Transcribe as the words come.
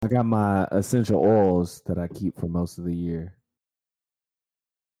got my essential oils that I keep for most of the year.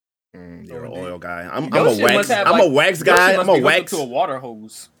 You're an oil guy. I'm Your a shit wax. must have, I'm like- a wax your guy. shit I'm must a be hooked up wax. to a water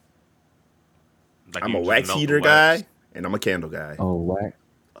hose. Like I'm you a just wax melt the heater wax. guy, and I'm a candle guy. Oh, wax.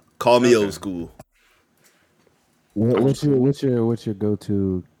 Call me Okay. old school. What's your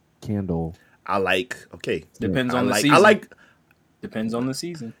go-to candle? I like. Okay. Depends I on the like. season. I like. Depends on the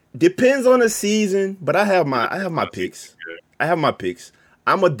season. Depends on the season, but I have my picks. I have my picks.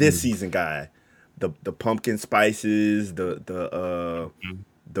 I'm a this season guy. The pumpkin spices, the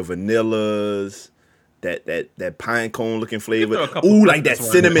vanillas, that pine cone looking flavor. throw a couple Ooh, like that Christmas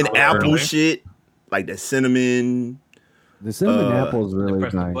ones cinnamon in apple early. shit. Like that cinnamon. The cinnamon Uh, apple is really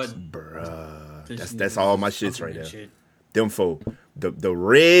Press the nice. button. Bruh. That's all my shits right there. Shit. Them four. The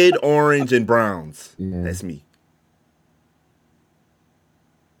red, orange, and browns. Yeah. That's me.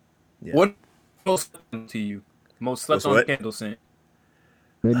 Yeah. What most to you? Most slept What's on what? candle scent.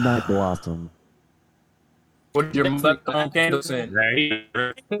 Midnight Blossom. What is your slept on candle scent? Right?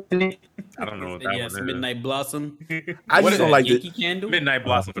 I don't know what that Yes, one is. Midnight Blossom. I What just is don't that, like Yankee the. Candle? Midnight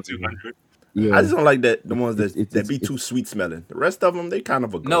Blossom for 200. Yeah. I just don't like that the ones that It's- be too sweet smelling. The rest of them, they kind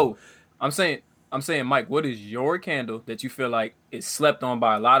of a go. No, I'm saying, Mike, what is your candle that you feel like is slept on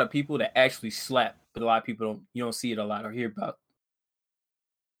by a lot of people that actually slap, but a lot of people you don't see it a lot or hear about?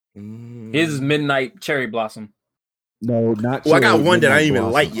 His is Midnight Cherry Blossom. No, not. Well, I got cherry, one that I Midnight ain't even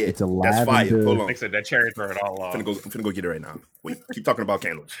Blossom. like yet. It's a That's fire. lavender. Hold on. Like I said, that cherry throw it all off. I'm finna go get it right now. Wait, keep talking about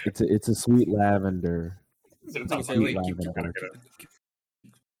candles. It's a sweet lavender. Say, Sweet wait, keep lavender.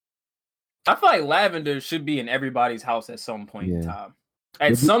 I feel like lavender should be in everybody's house at some point in Yeah. time.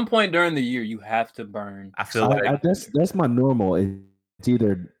 At some point during the year, you have to burn. I feel like That's my normal. It's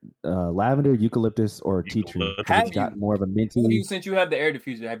either lavender, eucalyptus, or tea tree. Eucalyptus. 'Cause Have It's got you- more of a minty. Since you have the air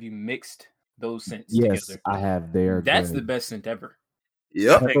diffuser, have you mixed those scents Yes, together? I have. There. That's the best scent ever.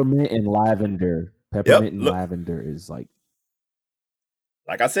 Yep. Peppermint and lavender. Peppermint and look. lavender is like.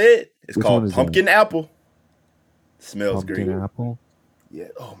 Like I said, it's Which one called is pumpkin apple. Smells Pumpkin great. apple. Yeah.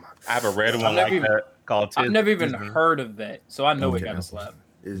 Oh my. I have a red one I've like never that called I've Tis- never even Tisney. heard of that, so I know it Okay. got a slap.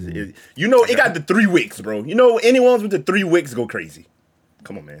 You know, it got the 3 wicks, bro. You know, any ones with the 3 wicks go crazy.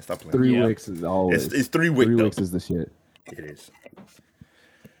 Come on, man, stop playing. 3 Yeah. wicks is always. It's 3 wick 3 though. wicks is the shit. It is.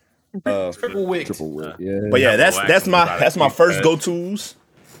 Triple wick. Triple wick. Yeah. But yeah, Double that's my wax, that's my keep first that. go tos.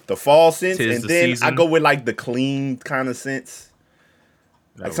 The fall scents, Tis and the then I season. go with like the clean kind of scents.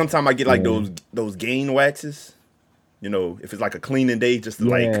 Like sometimes I get like Yeah. those gain waxes. You know, if it's like a cleaning day, just to Yeah.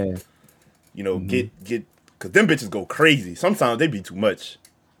 like get because them bitches go crazy. Sometimes they be too much.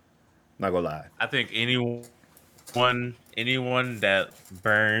 Not gonna lie. I think anyone that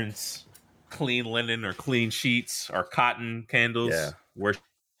burns clean linen or clean sheets or cotton candles Yeah. worship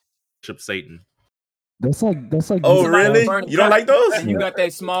Satan. That's like. Oh, Somebody really? burn You don't like those? And you got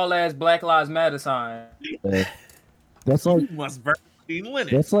that small ass Black Lives Matter sign. That's like. You must burn clean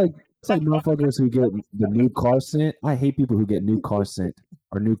linen. That's like. It's like motherfuckers who get the new car scent. I hate people who get new car scent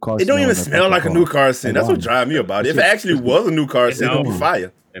or new car. It don't even in their smell like a fucking new car. car scent. That's what drives me about it. If it actually was a new car It scent, it'd be don't.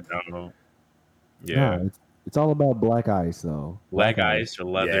 fire. I don't know. Yeah, Yeah, it's all about black ice though. black ice or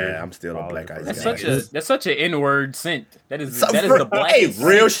leather. Yeah, I'm still a black ice That's guy. such an N-word scent. That is So that is for- the black. hey,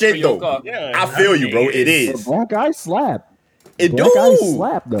 real shit, though. Yeah, I feel you, bro. It is. Black ice slap. It Black ice do.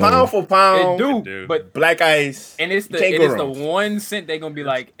 slap, though. Pound for It pound. do, do. but Black ice. and it's You can't it go is the wrong. one scent they gonna be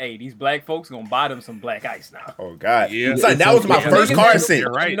like, hey, these black folks gonna buy them some black ice now. Oh God. Yeah. Son, that was my Yeah. first Niggas car ain't scent.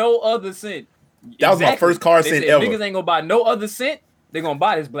 You're right. No other scent. That was my first car They scent said, ever. Niggas ain't gonna buy no other scent. They gonna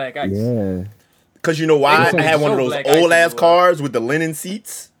buy this black ice. Yeah. Cause you know why? It's I like had one of so those black ice old ass as well. cars with the linen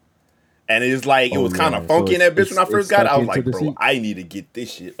seats. And it was like, it Oh, was kind of yeah. funky So in that bitch it's- when I it's first got it. I was stuck like, into the bro, seat? I need to get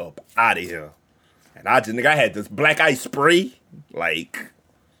this shit up out of here. And I had this black ice spray, like,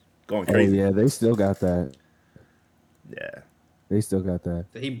 going Oh crazy. yeah, they still got that. Yeah. They still got that.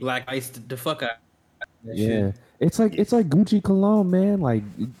 He black iced the fuck out. That Yeah. shit. It's like Gucci cologne, man. Like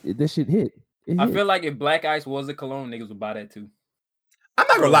that shit hit. It I hit. feel like if black ice was a cologne, niggas would buy that too. I'm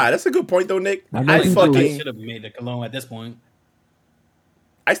not gonna lie. That's a good point, though, Nick. I know I people fucking, should have made the cologne at this point.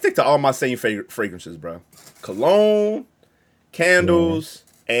 I stick to all my same fragrances, bro. Cologne, candles,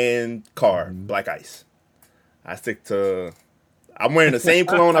 and car. Black ice. I stick to. I'm wearing the same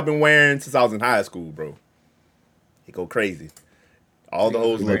cologne I've been wearing since I was in high school, bro. It go crazy. All the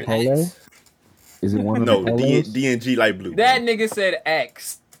hoes Is like it Polo? Is it one of no the polos? DNG light blue. That nigga said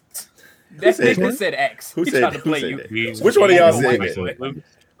X. That said nigga that? said X. Who He said- tried to who play said you. that? Which one of y'all said that?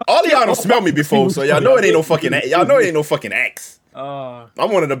 All of y'all don't smell me before, so y'all know it ain't no fucking. Y'all know it ain't no fucking axe. I'm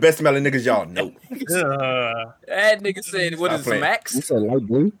one of the best smelling niggas y'all know. That nigga said, "What is Stop some playing. You X?" said light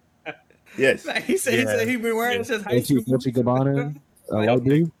blue. Yes. He said he been wearing it since high school. Dolce Gabbana. light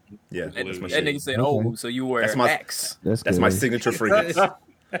blue. Yeah, that's my That shit. nigga said, Okay. "Oh, so you wear That's my- X?" That's That's good. my signature fragrance.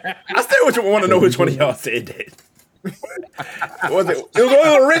 I still want to know which one of y'all said that. What was it? It was one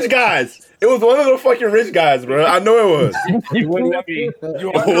of the rich guys. It was one of the fucking rich guys, bro. I know it was. It wasn't me.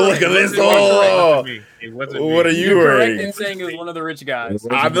 You Oh, are look correct. at this. It wasn't Oh, me. It wasn't what are me. you You're correct in wearing? saying it was one of the rich guys.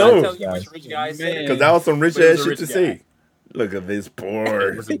 I I'm know. not telling you which rich guy said it. Because that was some rich But it was ass a shit rich to guy. see. Look at this poor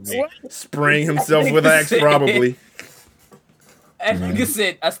It wasn't me. spraying himself with Axe, probably. That nigga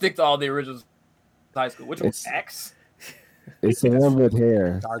said, "I stick to all the originals." High school. Which one's It's- X? It's the one with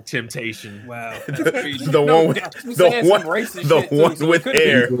hair. Dark Temptation. Wow. The one with You the saying one some racist the shit, too, one so it with could've been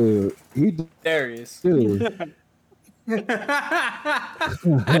hair. Dude, he Darius. dude.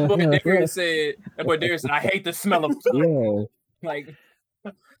 That boy Darius said, "I hate the smell of cotton." Yeah. Like,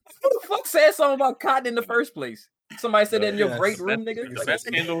 who the fuck said something about cotton in the first place? Somebody said that in your Yes. break room, The nigga.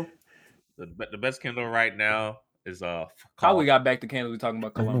 best candle. The best candle right now is How we got back to candles? We talking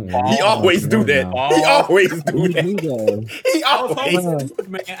about cologne. He always do that. He always do He that. knew that. He always.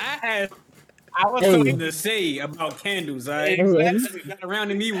 Man, I was Hey. something to say about candles, all right? Exactly. Got around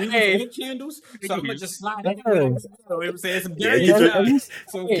to me when you Hey. hate candles, so I'm gonna just slide it. Hey. You know what I'm saying? Some Yeah, dirty get your- stuff.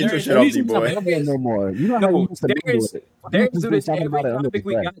 So Get your Darius- shit off, At least D-boy. he's not doing no more. You know how No, you used to do Darius- it. Darius He's do been this talking every about it under topic the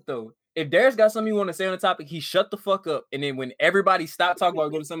we fact. got though. If Darius got something you want to say on the topic, he shut the fuck up, and then when everybody stop talking about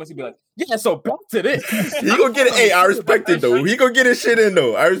it, go to someone, he be like, "Yeah, so back to this." He gonna get it. Hey, I respect it though. He gonna get his shit in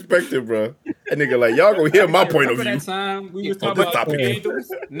though. I respect it, bro. That nigga like y'all gonna hear my point of Remember view. that time we was On talking this about topic.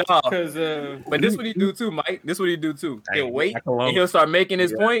 candles? No, Because but this what he do too, Mike. This what he do too. Hey, He'll wait, like cologne. and he'll start making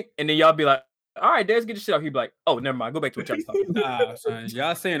his Yeah. point, and then y'all be like, "All right, Darius, get your shit off." He be like, "Oh, never mind. Go back to what y'all was talking about." nah, son,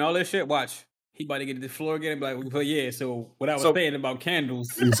 y'all saying all this shit. Watch, he about to get to the floor again. And be like, well, yeah. So what I was So- saying about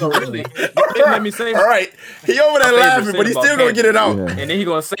candles. So really, you didn't let me say, All right, he over there My favorite laughing, but thing he's about still gonna get it out. Yeah. and then he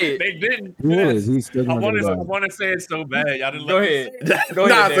gonna say it. They didn't. He is. He's still I gonna want get it to. I out. want to say it so bad. Y'all didn't Go let me ahead. say it. Go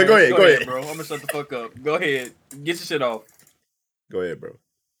Nah, ahead, so go Darius. ahead, go ahead. bro. I'm gonna shut the fuck up. Go ahead, get your shit off. Go ahead, bro.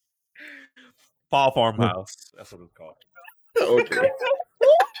 Fall Farmhouse. That's what it's called. Okay.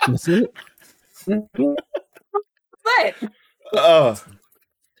 That's it. That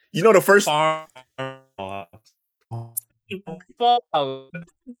You know the first. Farmhouse. fall out.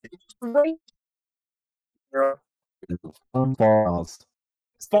 Falls.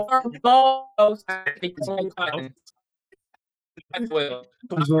 Farm balls. Well,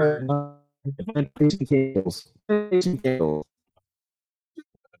 Plantation candles. Plantation candles.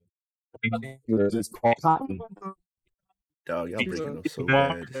 It's called cotton. Dog, y'all breaking up so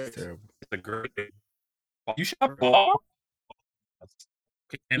bad. It's terrible. It's a great. you shot ball.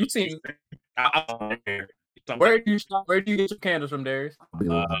 You seen where do you shop? Where do you get your candles from, Darius?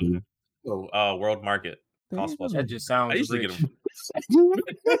 World Market. Costco. That just sounds I used to get rich. them.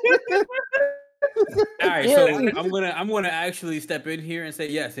 All right, so I'm gonna actually step in here and say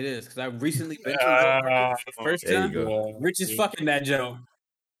yes, it is because I've recently been to World Market for the first There time. you go. Rich is fucking that joke.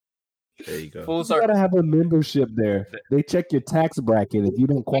 There you go. Full You circle. gotta have a membership there. They check your tax bracket. If you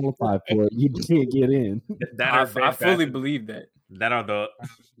don't qualify for it, you can't get in. That I are fully fantastic. believe that. That are the.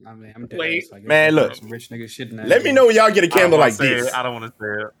 I mean, I'm dead. Wait. ass, like, Man, look. some rich nigga shit in that. Let me know when y'all get a candle like this. I don't want to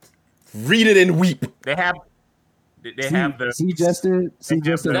say it. Read it and weep. They have. They have the. See, Justin. See, They have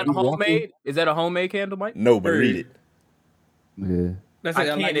Justin. Is that a you walking- homemade? Is that a homemade candle, Mike? No, but read it. Yeah. That's I it. I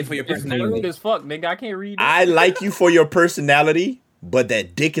can't. like it for your It's blurred personality. as fuck, nigga. I can't read it. I like you for your personality, but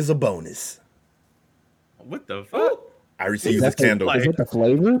that dick is a bonus. What the fuck? I Is received this that, the, candle is that the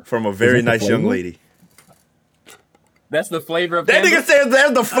flavor? from a very Is that the nice young flavor? lady. That's the flavor of That candle? nigga says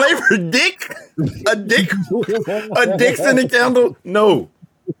there's the flavor dick. A dick. A dick's in the candle. No,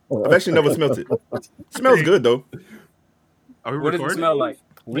 I've actually never smelt it. Smells good though. Are we What does it recording? smell like?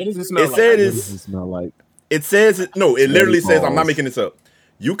 What does it smell It like? said What it's. does it smell like? It says no. It literally says. I'm not balls. making this up.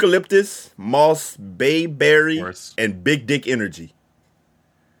 Eucalyptus, moss, bayberry, Worse. and big dick energy.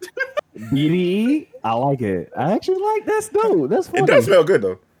 BDE? I like it. I actually like that's dope. That's funny. It does smell good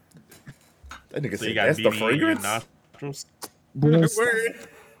though. That nigga So you said got that's the BB in your fragrance. nostrils. Yes.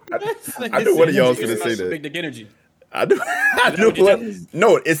 I knew one of y'all was gonna say that. Big dick energy. I knew. I knew what you what. said?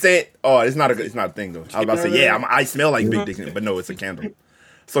 No, it's saying. Oh, it's not a. It's not a thing though. I was about to say, yeah, I smell like big dick, but no, it's a candle.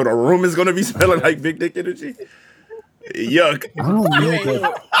 So the room is gonna be smelling like big dick energy. Yuck! I don't know, You but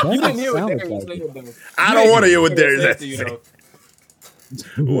that didn't doesn't hear what sound Darius like said, though. I don't want to hear what Darius there is. said to you,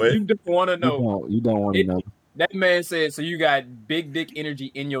 though. What? You don't want to know. You don't want to It- know. That man said, so you got big dick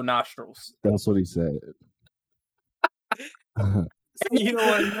energy in your nostrils. That's what he said. You don't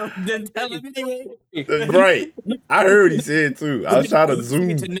want to know. Then tell him anyway. Right. I heard he said too. I was trying to You zoom.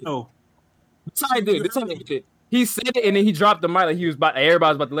 need to know. That's how I did. That's how I did. He said it, and then he dropped the mic like he was about.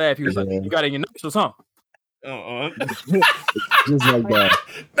 Everybody's about to laugh. He was like, Yeah. "You got it in your nostrils, huh?" Just like that.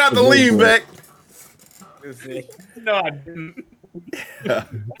 Not the lean back. No, I didn't.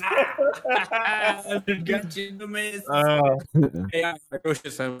 Got you, the man. Hey, I got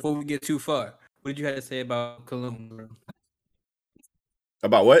question, son. Before we get too far, what did you have to say about Cologne, bro?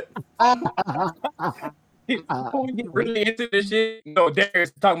 About what? Before we get really into this shit, no,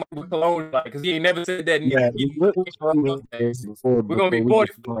 Darius talking about Cologne, like, because he ain't never said that. Yeah, We're gonna be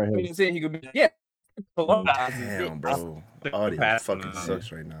 40 minutes in. He could be, yeah, Cologne. Damn, bro. Audio fucking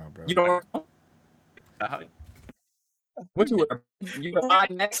sucks right now, bro. You don't. What you wear? You got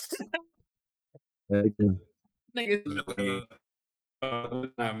hot next? Nigga.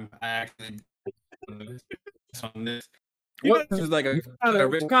 I actually on this. What? This is like a Kind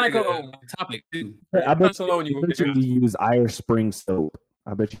of Cologne. topic too. I bet Cologne you you use Irish Spring soap.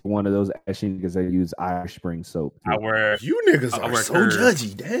 I bet you're one of those ashy niggas that use Irish Spring soap. I wear. You niggas I are wear so Curve.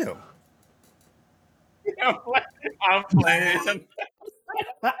 judgy. Damn. I'm playing.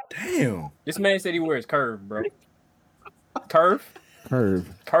 Damn. This man said he wears Curve, bro. Curve? Curve.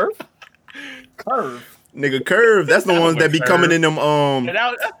 Curve? Curve. Nigga, Curve. That's the ones that be coming in them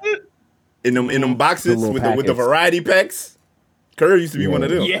in them boxes The little with the packets. variety packs. Curve used to be one of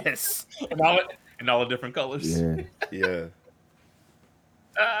them. Yes. in all the different colors. Yeah. Yeah.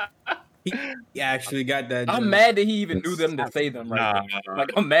 He actually got that. I'm joke. mad that he even knew them to say them right now. Like,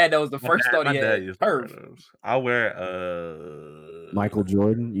 I'm mad that was the first thought he had. Curve. I wear Michael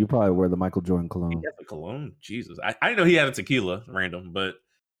Jordan. You probably wear the Michael Jordan He cologne. has a cologne. Jesus, I didn't know he had a tequila. Random, but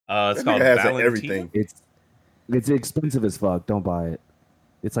it's That called nigga has Valentino. everything. It's expensive as fuck. Don't buy it.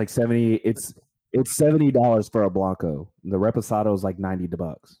 It's like It's $70 for a Blanco. The Reposado is like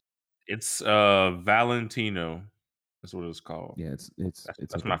 $90. It's Valentino. That's what it's called. Yeah, it's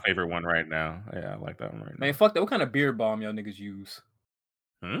That's okay. my favorite one right now. Yeah, I like that one right now. Man, fuck that. What kind of beard balm y'all niggas use?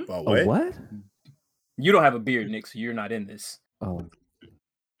 Hmm? About Oh, what? what? You don't have a beard, Nick, so you're not in this. Oh,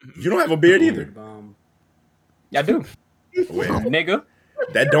 You don't have a beard either. I do. Wait, Nigga.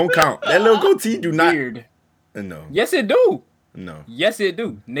 that don't count. That little goatee do not. Beard. No. Yes, it do. No. Yes, it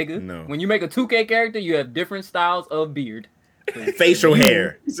do, nigga. No. When you make a 2K character, you have different styles of beard. Facial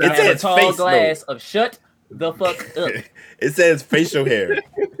hair. It You have a says tall face glass of shut the fuck though. up. It says facial hair.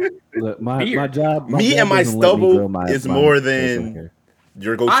 look, my Beard. job. Me job and my doesn't let me stubble grow my is more facial than- hair.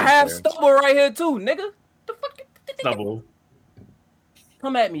 Your goatee. I have man. stubble right here too, nigga. The fuck? Double.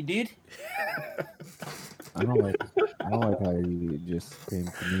 Come at me, dude. I don't like how you just came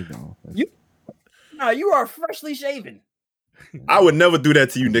to me though. You- Nah, you are freshly shaven. I would never do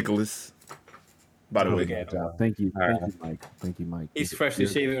that to you, Nicholas. By the way. Okay. Thank you, All right. Mike. Thank you, Mike. He's freshly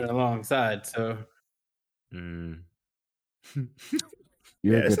shaven alongside, so Mm. You're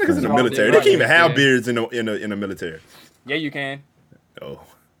Yeah, a this good niggas in the friend. military. They can't even have Yeah. beards in the military. Yeah, you can. Oh.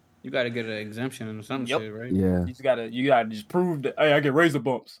 you got to get an exemption or some Yep. shit, right? Yeah. You gotta just prove that. Hey, I get razor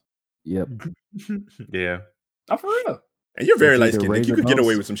bumps. Yep. Yeah. I'm for real. And you're very It's light either skinned. You razor could get away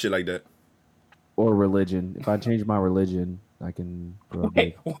bumps- with some shit like that. Or religion. If I change my religion, I can grow a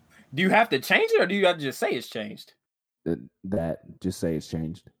Wait, beard. do you have to change it or do you have to just say it's changed? That just say it's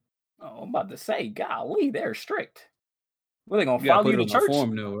changed. Oh, I'm about to say, golly, they're strict. What, they gonna You got to follow put you it to on a church?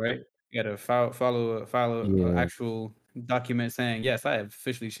 form, though, right? You got to follow Yeah. an actual document saying, yes, I have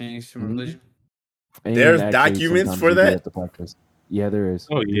officially changed from Mhm. religion. And There's actually, documents sometimes for you do that? have to practice. Yeah, there is.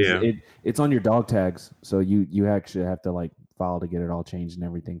 Oh, yeah. It's on your dog tags, so you actually have to like file to get it all changed and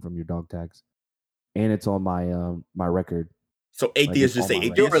everything from your dog tags. And it's on my my record. So atheists it's just say on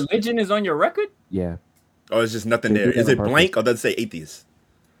my Your atheist? religion is on your record? Yeah. Or it's just nothing They there? do Is that it on blank or does it say atheist?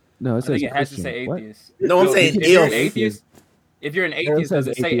 No, it I says think it has to Christian. say What? atheist. No, I'm So saying if you're an if. atheist, if you're an it atheist, does says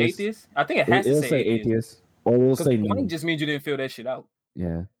it say atheist. atheist? I think it has It'll to say atheist. atheist, or it'll Because say blank none. just means you didn't fill that shit out.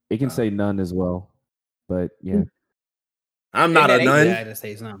 Yeah, it can say none as well. But yeah, I'm not a Ain't that nun. Yeah, that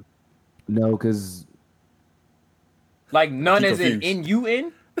says none. no, because Like none Keep as in confused.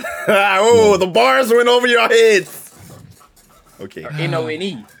 N-U-N Oh, the bars went over your heads. Okay. or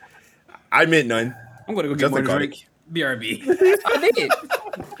N-O-N-E. I meant none. I'm going to go get Justin more to caught drink. BRB. I did.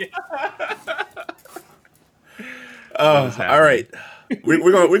 All right.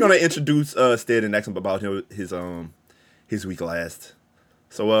 We're gonna introduce Stead and ask him about his week last.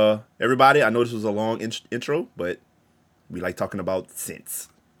 So everybody, I know this was a long intro, but we like talking about sense.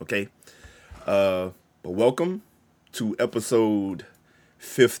 Okay. But welcome to episode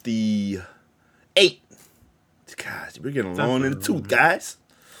 58. Guys, we're getting long in the tooth, guys.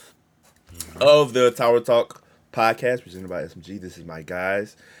 Of the Tower Talk podcast presented by SMG. This is my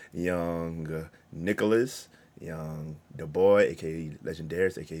guys, young Nicholas, young the boy, aka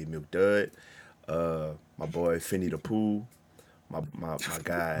Legendarius, aka Milk Dud, my boy Finny the Pooh, my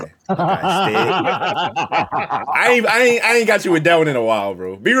guy. My guy Stead. I ain't got you with that one in a while,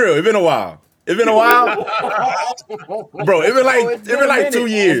 bro. Be real, it's been a while. Bro. It's been like 2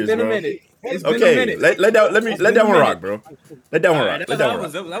 years, It's been bro. a minute. It's been a Okay, minute. let that one rock, bro. Let that one rock. Let that one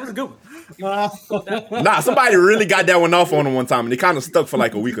rock. That was a good one. Nah, somebody really got that one off on him one time, and it kind of stuck for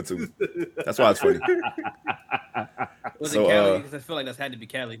like a week or two. That's why it's funny. Was So, it Cali? Because I feel like that's had to be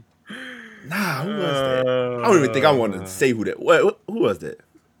Cali. Nah, who was that? I don't even think I wanted to say who that. Who was that?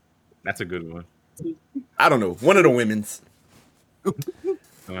 That's a good one. I don't know. One of the women's.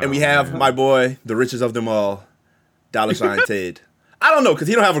 And we have my boy, the richest of them all, Dollar Sign Ted. I don't know, because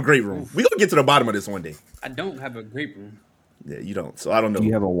he don't have a great room. We gonna get to the bottom of this one day. I don't have a great room. Yeah, you don't. So I don't know. Do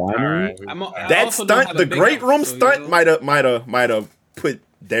you have a winery? Right. That also don't stunt, have a the big great house, room so, stunt, you know. might have put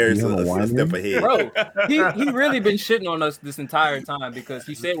Darius You have a a winery? step ahead. Bro, he really been shitting on us this entire time because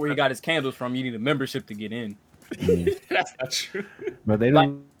he said where he got his candles from. You need a membership to get in. That's not true. But they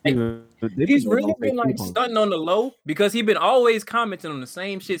don't. even, they He's don't really take been like coupons. stunting on the low because he been always commenting on the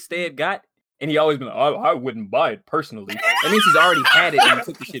same shit Stead got, and he always been like, I wouldn't buy it personally. That means he's already had it and he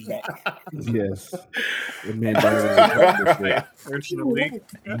took the shit back. Yes. It meant that. Personally,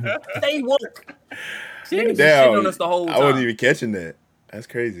 Stay woke. Stead been Damn, shitting on us the whole I wasn't time. even catching that. That's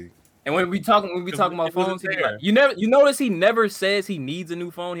crazy. And when we talking about It wasn't phones, he be there. like, you notice he never says he needs a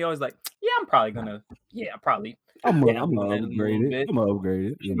new phone. He always like, I'm probably gonna I'm Yeah, gonna I'm doing that in a upgrade little it. bit. I'm gonna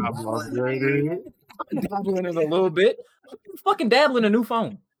upgrade it. You know. dabbling in a little bit. Fucking dabbling a new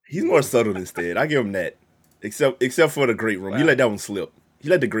phone. He's more subtle than Stead. I give him that. Except for the great room. He let that one slip. He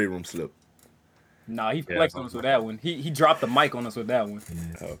let the great room slip. Nah, he flexed on us with that one. He dropped the mic on us with that one.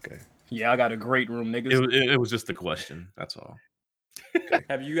 Okay. Yeah, I got a great room, niggas. it was just a question. That's all.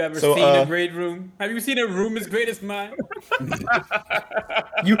 Have you ever So, seen a great room? Have you seen a room as great as mine?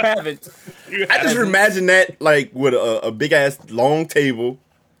 You haven't. I just imagine that like with a big ass long table.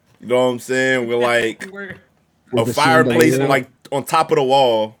 You know what I'm saying? With like Where- a With the fireplace chandelier. like on top of the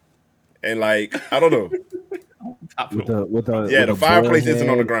wall. And like, I don't know. With a Yeah, with the a fireplace bowl isn't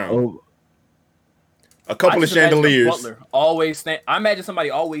on the head. ground. Oh, A couple I of just imagine a chandeliers. butler always stand. I imagine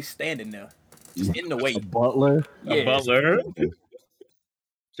somebody always standing there, just in the way. a butler. Yeah, A butler.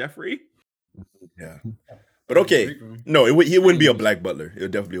 Jeffrey. Yeah. But okay. Great room. No, he wouldn't be a black butler. It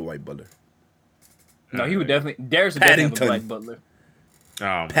would definitely be a white butler. no, he would definitely. Darius would definitely have a Paddington. black butler.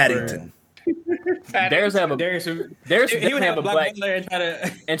 Oh, Paddington. Darius have a Darius Darius would would definitely have a black butler and try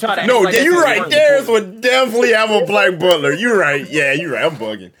to. and try to. No, act like yeah, that's you're his right. friend. Darius would definitely have a black butler. You're right. Yeah, you're right. I'm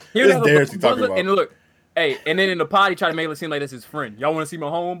bugging. He would This have Darius a you talking butler, about. and look, hey, and then in the pod he try to make it seem like that's his friend. Y'all want to see my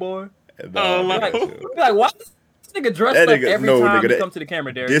homeboy? Oh, my Like, God. be like, what? This nigga dressed That up nigga- every no, time nigga, he that- come to the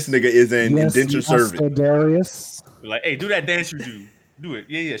camera, Darius. This nigga is an Yes, indentured Master servant. Darius. Like, hey, do that dance you do. Do it.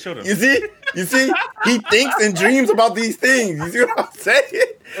 Yeah, show them. You see? He thinks and dreams about these things. You see what I'm saying?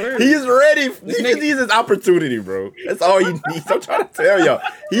 He's ready. He just needs his opportunity, bro. That's all he needs. I'm trying to tell y'all.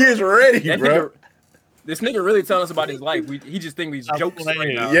 He is ready, That bro. nigga, this nigga really telling us about his life. He just think we jokes right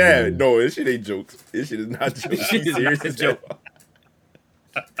playing. now. Yeah, no, this shit ain't jokes. This shit is not jokes. This shit is Serious not a as joke. hell.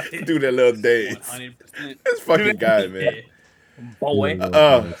 Do that little dance. 100%. This fucking guy, man. Boy.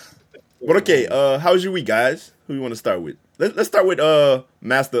 But okay, how's your week, guys? Who you want to start with? Let's start with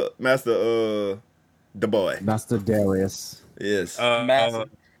Master the boy. Master Darius. Yes. Massive.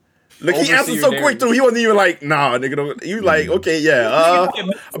 Look, he answered Overseer so Darius. quick too. He wasn't even like, nah, nigga. Don't. You like, okay, yeah.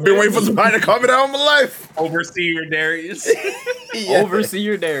 I've been waiting for somebody to comment out on my life. Overseer Darius. Yeah.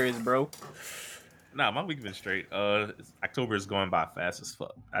 Overseer Darius, bro. Nah, my week been straight. October is going by fast as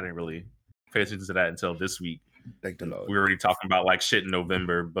fuck. I didn't really pay attention to that until this week. Thank the Lord. We were already talking about like shit in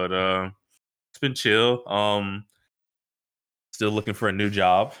November, but it's been chill. Still looking for a new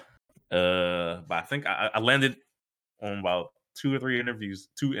job. But I think I landed on about 2 interviews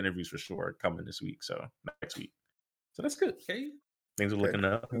for sure coming this week. So next week. So that's good. Okay. Things are looking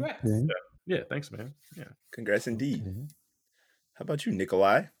up. Congrats. Okay. Yeah, thanks, man. Yeah. Congrats indeed. Okay. How about you,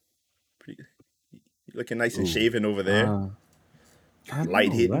 Nikolai? You looking nice and Ooh. shaven over there. I Light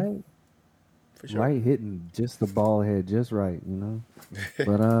know, hitting. right? For sure. Light hitting just the ball head just right, you know.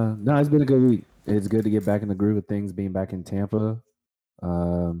 But no, it's been a good week. It's good to get back in the groove of things, being back in Tampa.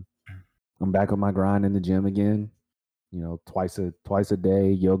 I'm back on my grind in the gym again. You know, twice a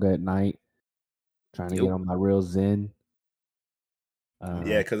day, yoga at night. Trying to get on my real zen.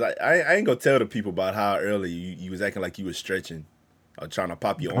 Yeah, because I ain't gonna tell the people about how early you was acting like you was stretching or trying to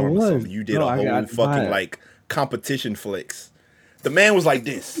pop your I arm or was. something. You did No, a I whole got fucking my- like competition flex. The man was like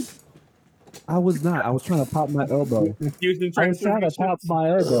this. I was not. I was trying to pop my elbow. I was trying to pop my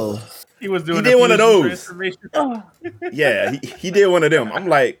elbow. He was doing. He did one of fusion those. transformation. Yeah, he did one of them. I'm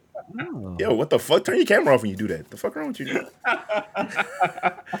like, Oh. Yo, what the fuck? Turn your camera off when you do that. The fuck wrong with you?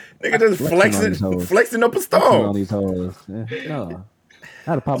 Nigga just flexing up a Flexing on storm. these hoes. Yeah, no, I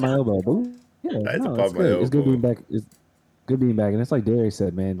had to pop my elbow, boo. Yeah, I had to no, pop it's my good. It's good elbow. being back. It's good being back, and it's like Darius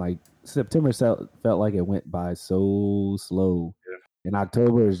said, man. Like September felt like it went by so slow, and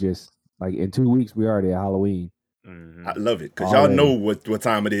October is just like in 2 weeks we already at Halloween. I love it because y'all know what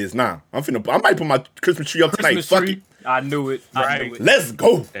time it is now. I might put my Christmas tree up tonight. Fuck it. I knew it. I knew it. Let's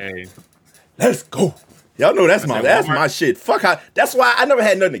go. Hey. Let's go. Y'all know that's my Walmart. shit. Fuck how. That's why I never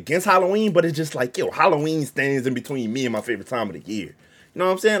had nothing against Halloween, but it's just like, yo, Halloween stands in between me and my favorite time of the year. You know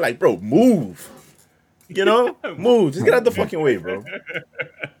what I'm saying? Like, bro, move. You know, move. Just get out the fucking way, bro.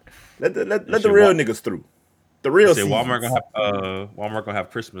 Let the real niggas through. The real. Walmart gonna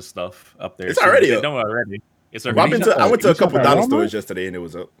have Christmas stuff up there. It's already They up. know already. It's I already. went to a couple at dollar Walmart? stores yesterday and it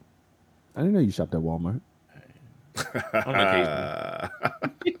was up. I didn't know you shopped at Walmart. On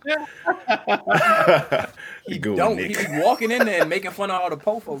He Good don't. one, Nick. He be walking in there and making fun of all the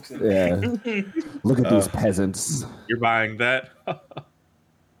po folks. In there. Yeah, look at these peasants. You're buying that.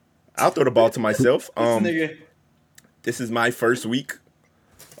 I'll throw the ball to myself. Nigga. This is my first week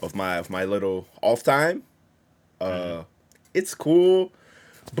of my little off time. It's cool,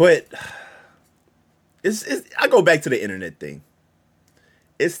 but it's I go back to the internet thing.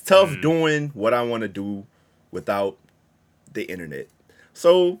 It's tough doing what I want to do without the internet.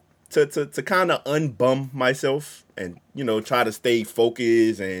 So to kind of unbum myself and try to stay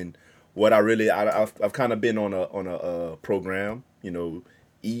focused and what I've kind of been on a program.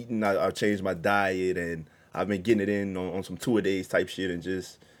 Eating. I've changed my diet and I've been getting it in on some 2-a-days type shit and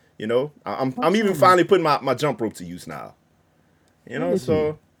just I'm even finally putting my jump rope to use now.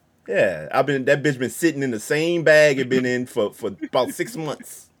 So yeah, that bitch been sitting in the same bag it been in for about 6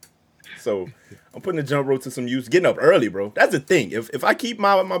 months. So I'm putting the jump rope to some use, getting up early, bro. That's the thing. If I keep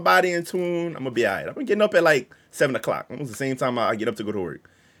my body in tune, I'm gonna be all right. I've been getting up at like 7 o'clock, almost the same time I get up to go to work,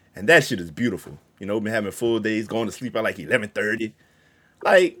 and that shit is beautiful. Been having full days, going to sleep at like 11:30.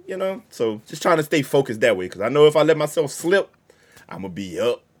 Like, so just trying to stay focused that way. Because I know if I let myself slip, I'm going to be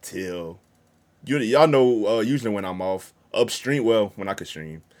up till, y'all know usually when I'm off, upstream, well, when I could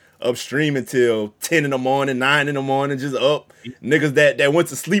stream, upstream until 10 in the morning, 9 in the morning, just up. Niggas that went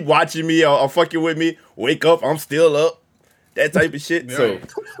to sleep watching me or fucking with me, wake up, I'm still up. That type of shit. So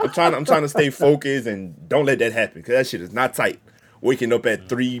I'm trying to stay focused and don't let that happen. Because that shit is not tight. Waking up at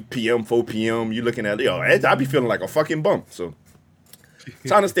 3 p.m., 4 p.m., you looking at, I be feeling like a fucking bum. So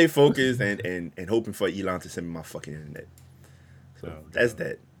trying to stay focused and hoping for Elon to send me my fucking internet. So that's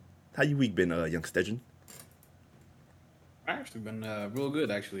that. How you week been, young Stegin? I've actually been real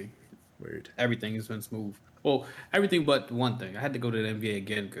good, actually. Weird. Everything has been smooth. Well, everything but one thing. I had to go to the NBA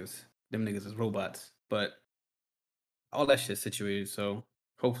again because them niggas is robots. But all that shit situated. So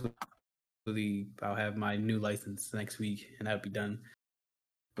hopefully I'll have my new license next week and that'll be done.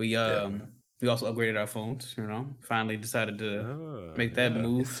 We also upgraded our phones, finally decided to make that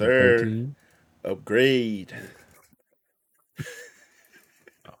move. Yes, sir. 13. Upgrade.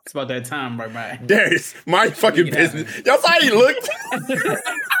 It's about that time, right? Darius, my fucking Make it business. Y'all saw how he looked? I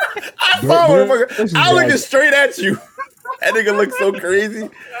saw him, motherfucker. I looking straight at you. That nigga looked so crazy.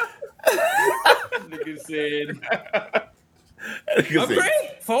 Nigga said, That nigga said, upgrade?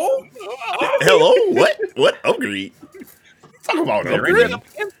 Phone? hello? What? Upgrade? Talk about upgrade.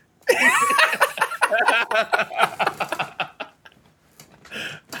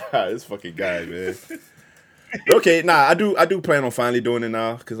 This fucking guy, man. Okay, I do plan on finally doing it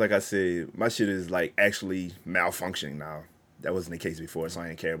now because, like I said, my shit is like actually malfunctioning now. That wasn't the case before, so I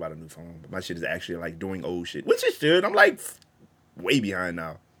didn't care about a new phone. But my shit is actually like doing old shit, which it should. I'm like way behind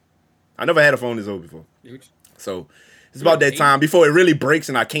now. I never had a phone this old before, so it's about that time before it really breaks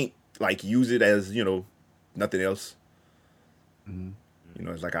and I can't like use it as nothing else.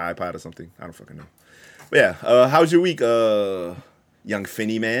 It's like an iPod or something. I don't fucking know. But yeah, how's your week, young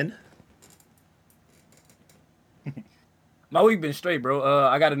Finny man? My week been straight, bro.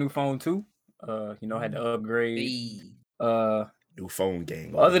 I got a new phone too. Had to upgrade. New phone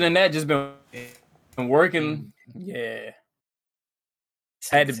gang. Other than that, just been working. Yeah.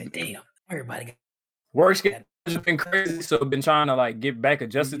 Had to damn. Everybody got work schedule has been crazy, so been trying to like get back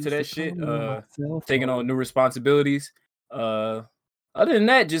adjusted to that shit. Taking on new responsibilities. Other than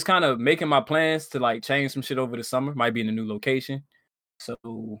that, just kind of making my plans to like change some shit over the summer. Might be in a new location.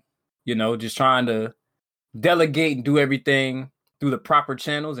 So, just trying to delegate and do everything through the proper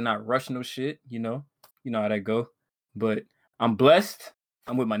channels and not rush no shit. You know how that go. But I'm blessed.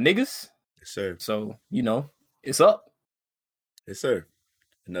 I'm with my niggas. Yes, sir. So, it's up. Yes, sir.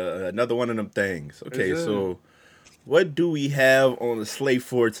 Another one of them things. Okay, Yes, sir. so What do we have on the slate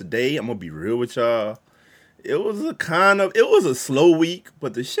for today? I'm gonna be real with y'all. It was a slow week,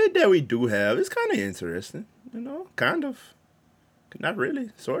 but the shit that we do have is kind of interesting. You know, kind of, not really,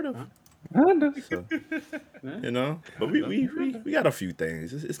 sort of. So, you know, but we got a few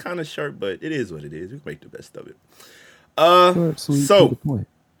things. It's kind of short, but it is what it is. We make the best of it. Short, sweet, to So the point.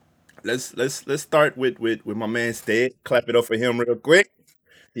 let's start with my man Stead. Clap it up for him real quick.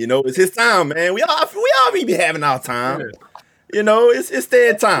 You know, it's his time, man. We all be having our time. You know, it's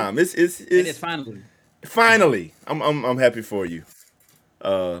Stead time. It is finally. I'm happy for you.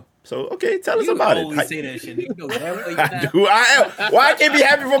 So okay, tell us about it. You say that shit. You know that way I do. I am. Why I can't be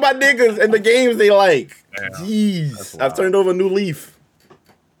happy for my niggas and the games they like? Yeah, Jeez, I've turned over a new leaf.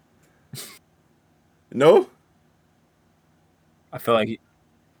 No, I feel like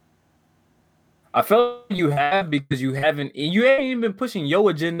you have because you ain't even been pushing your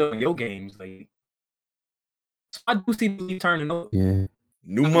agenda on your games. Like, I do see you turning over. Yeah.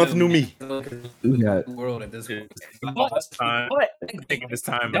 new month, new me. We got world at this point. This time, taking this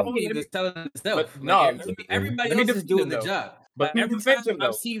time. That was just telling himself. But no, everybody let me else is defend doing him, the though. job. But But every defend time him, though.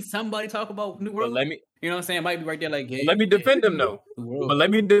 I've seen somebody talk about New But World, let me you know what I'm saying? I might be right there like, yeah, let me defend him though. New World. But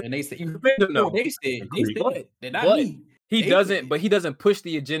let me and they said, defend him no, though. they said, they're not But me. He They- doesn't, but he doesn't push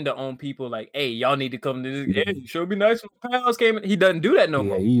the agenda on people like, hey, y'all need to come to this. Yeah, you sure be nice when Kyle's came in. He doesn't do that no yeah,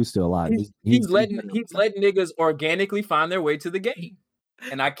 more. he used to a lot. He's letting niggas organically find their way to the game.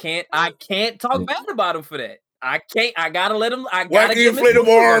 And I can't talk bad about him for that. I gotta let him. Why gotta can't you give him play the his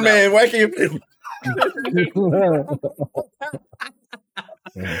flowers Warren, now. man? Why can't you play?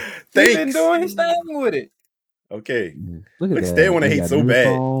 He's been Thanks. doing his thing with it. Okay. Look at Look, that. Stan wanna We hate got so new bad.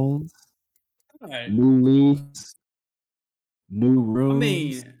 Phones, Alright. new leagues, new I rooms.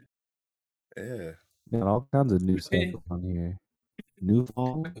 mean, Yeah. Got all kinds of new stuff on here. New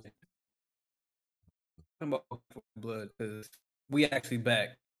phone. talking about blood because we actually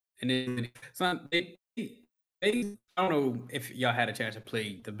back, and then it's not they. I don't know if y'all had a chance to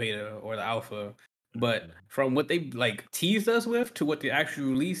play the beta or the alpha, but from what they like teased us with to what they actually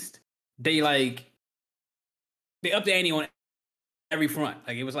released, they upped the ante on every front.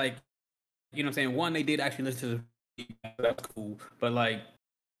 Like it was like, you know what I'm saying? One, they did actually listen to the that's cool, but like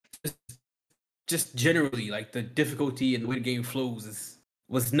just generally like the difficulty and the way the game flows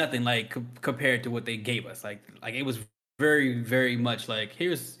was nothing like compared to what they gave us. Like it was very, very much like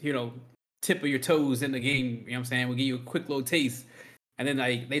here's tip of your toes in the game. You know what I'm saying? We'll give you a quick little taste, and then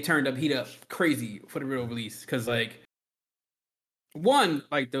like they turned up heat up crazy for the real release because like one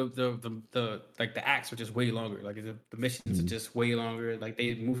like the like the acts are just way longer. Like the missions are just way longer. Like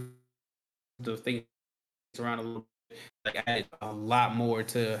they moved the things around a little bit, like added a lot more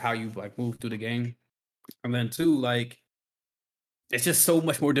to how you like move through the game. And then two, like it's just so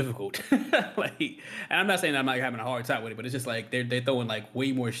much more difficult. Like, and I'm not saying I'm not having a hard time with it, but it's just like they're throwing like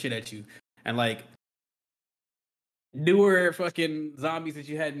way more shit at you, and like newer fucking zombies that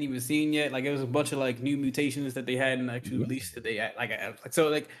you hadn't even seen yet. Like it was a bunch of like new mutations that they hadn't actually released that they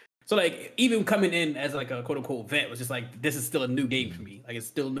so even coming in as like a quote unquote vet was just like this is still a new game for me. Like it's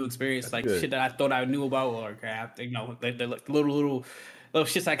still a new experience. That's like good. shit that I thought I knew about or the little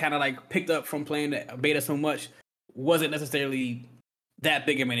shits I kind of like picked up from playing the beta so much wasn't necessarily that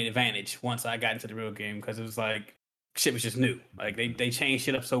big of an advantage once I got into the real game because it was like shit was just new. Like they changed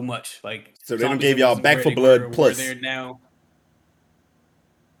shit up so much. Like So they done zombies gave y'all wasn't Back where for they Blood were plus. They're now.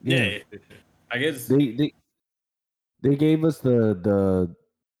 Yeah. Yeah, I guess. They gave us the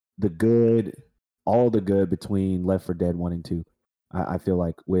good, all the good between Left 4 Dead 1 and 2. I feel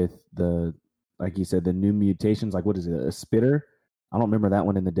like with the, like you said, the new mutations, like what is it, a spitter? I don't remember that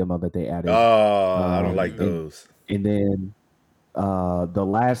one in the demo that they added. Oh, I don't like and- those. And then the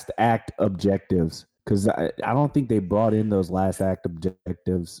last act objectives, because I don't think they brought in those last act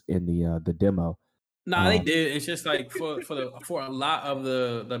objectives in the demo. Nah, they did. It's just like for a lot of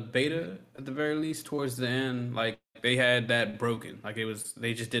the beta at the very least towards the end, like they had that broken. Like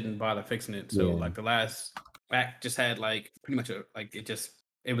they just didn't bother fixing it. So Yeah. like the last act just had like pretty much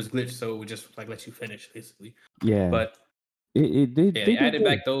it was glitched, so it would just like let you finish basically. Yeah, But they they did added good.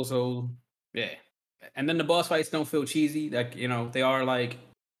 back those old and then the boss fights don't feel cheesy. Like they are like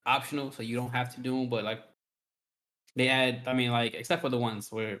optional, so you don't have to do them. But like they add, I mean, like except for the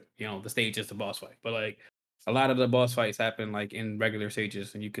ones where the stage is the boss fight, but like a lot of the boss fights happen like in regular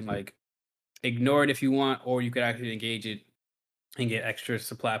stages, and you can like ignore it if you want, or you could actually engage it and get extra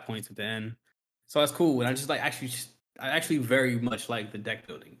supply points at the end. So that's cool. And I just like I actually very much like the deck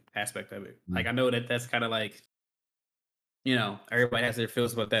building aspect of it. Like I know that's kind of like everybody has their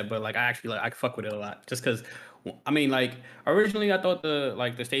feels about that, but like I actually I fuck with it a lot just because I mean like originally I thought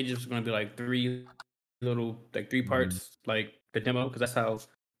the stages was going to be like 3 little like 3 parts, like the demo, because that's how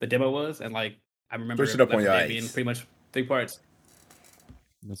the demo was, and like I remember Switch it up Left on 4 your Dead being ice. pretty much 3 parts.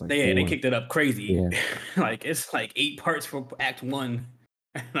 It's like They 4. kicked it up crazy. Yeah. Like it's like 8 parts for Act 1,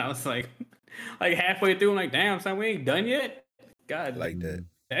 and I was like halfway through, I'm like, damn, son, we ain't done yet. God, Like that.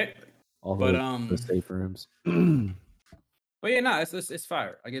 heck. All But the safe rooms. But yeah, no, it's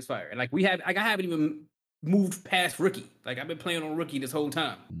fire. Like it's fire. And like I haven't even moved past rookie. Like I've been playing on rookie this whole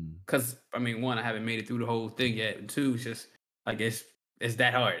time. Cause I mean, one, I haven't made it through the whole thing yet. And two, it's just like it's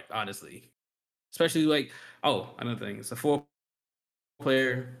that hard, honestly. Especially like, another thing. It's a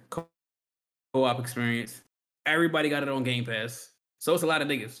 4-player co-op experience. Everybody got it on Game Pass. So it's a lot of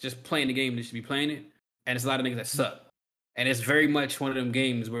niggas just playing the game that should be playing it. And it's a lot of niggas that suck. And it's very much one of them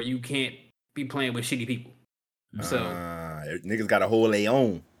games where you can't be playing with shitty people. So niggas got a hold they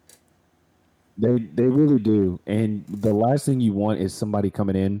own. They really do. And the last thing you want is somebody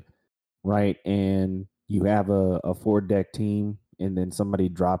coming in, right? And you have a 4-deck team, and then somebody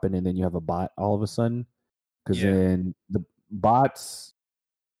dropping, and then you have a bot all of a sudden. Because then the bots,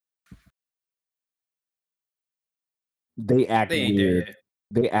 they act weird.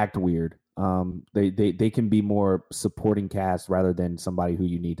 They act weird. They can be more supporting cast rather than somebody who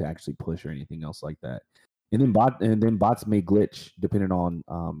you need to actually push or anything else like that. And then bots may glitch depending on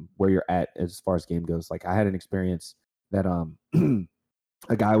where you're at as far as game goes. Like I had an experience that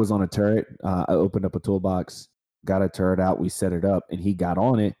a guy was on a turret. I opened up a toolbox, got a turret out, we set it up, and he got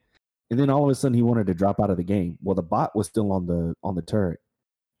on it. And then all of a sudden he wanted to drop out of the game. Well, the bot was still on the turret,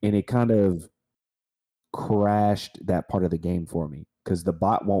 and it kind of crashed that part of the game for me because the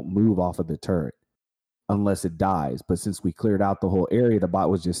bot won't move off of the turret unless it dies. But since we cleared out the whole area, the bot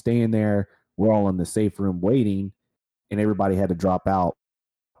was just staying there. We're all in the safe room waiting, and everybody had to drop out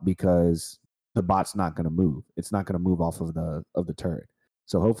because the bot's not going to move. It's not going to move off of the turret.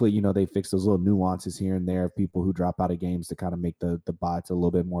 So hopefully, they fix those little nuances here and there of people who drop out of games to kind of make the bots a little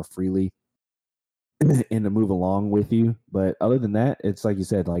bit more freely and to move along with you. But other than that, it's like you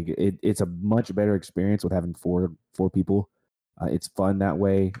said, like it's a much better experience with having four people. It's fun that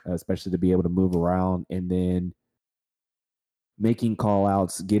way, especially to be able to move around and then making call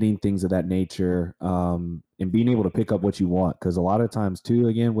outs, getting things of that nature, and being able to pick up what you want. Because a lot of times too,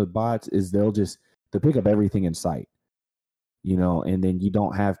 again, with bots is they'll pick up everything in sight, and then you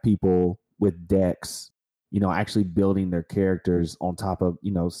don't have people with decks, actually building their characters on top of,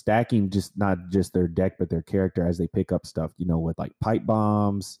 stacking not just their deck, but their character as they pick up stuff, with like pipe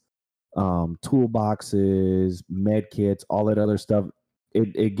bombs, toolboxes, med kits, all that other stuff.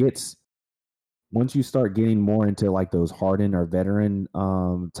 It gets, once you start getting more into like those hardened or veteran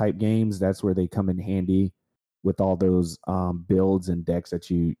type games, that's where they come in handy with all those builds and decks that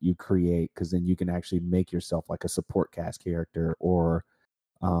you create, because then you can actually make yourself like a support cast character or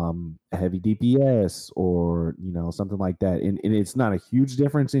a heavy DPS or something like that. And it's not a huge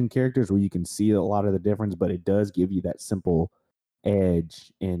difference in characters where you can see a lot of the difference, but it does give you that simple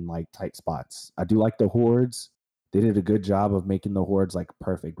edge in like tight spots. I do like the hordes. They did a good job of making the hordes like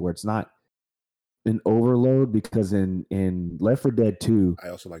perfect, where it's not an overload, because in Left 4 Dead 2, I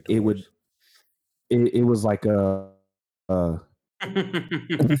also like it was like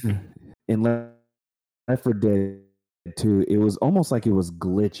in Left 4 Dead 2, it was almost like it was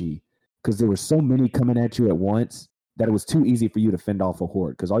glitchy because there were so many coming at you at once that it was too easy for you to fend off a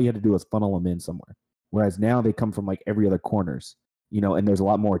horde, because all you had to do was funnel them in somewhere. Whereas now they come from like every other corners, and there's a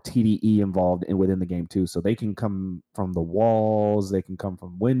lot more TDE involved within the game too. So they can come from the walls, they can come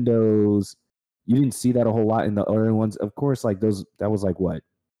from windows. You didn't see that a whole lot in the other ones. Of course, like those, that was like what,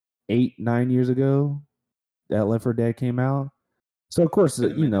 8-9 years ago that Left 4 Dead came out. So of course,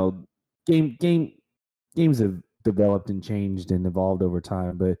 games have developed and changed and evolved over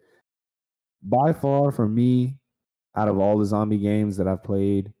time. But by far, for me, out of all the zombie games that I've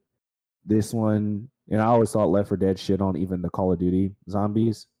played, this one, and I always thought Left 4 Dead shit on even the Call of Duty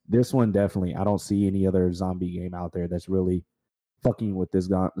zombies. This one definitely, I don't see any other zombie game out there that's really fucking with this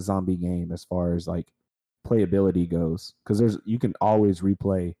zombie game as far as like playability goes, because you can always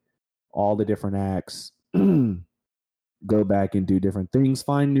replay all the different acts, go back and do different things,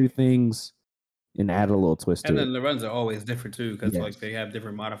 find new things, and add a little twist and to it. And then the runs are always different too, because like they have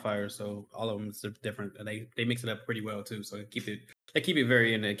different modifiers, so all of them is different, and they mix it up pretty well too. So they keep it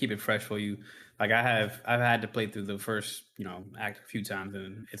very in there, keep it fresh for you. Like I've had to play through the first act a few times,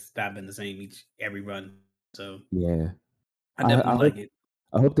 and it's not been the same every run. So yeah, I definitely like it.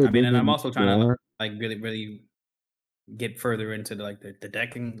 I hope they. And I'm also trying to like really get further into the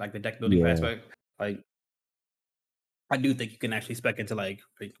decking, like the deck building aspect. Like I do think you can actually spec into like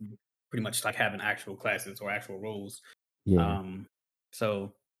pretty much like having actual classes or actual roles. Yeah.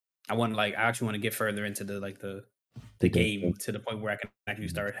 So I actually want to get further into the game to the point where I can actually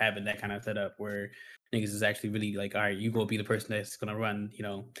start having that kind of setup where niggas is actually really like, all right, you go be the person that's gonna run,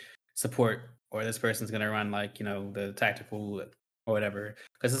 support, or this person's gonna run like, the tactical or whatever.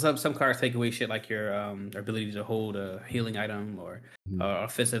 Because some cards take away shit like your ability to hold a healing item or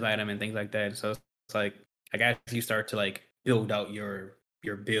offensive item and things like that. So it's like as you start to like build out your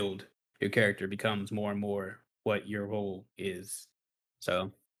build, your character becomes more and more what your role is.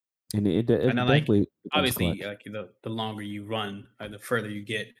 So And it and then, like, definitely obviously, clutch. like the longer you run, the further you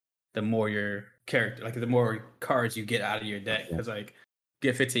get, the more your character, like the more cards you get out of your deck. Because like,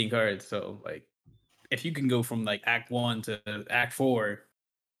 get 15 cards, so like, if you can go from like Act 1 to Act 4,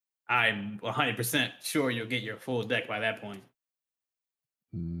 I'm 100% sure you'll get your full deck by that point.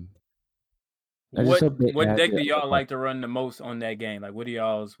 What deck do y'all like to run the most on that game? Like,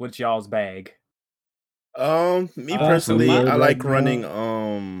 what's y'all's bag? Me personally, I like running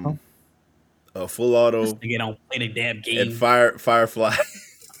a full auto. They don't play the damn game. And Firefly.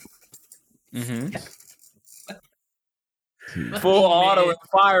 Mm-hmm. Full auto and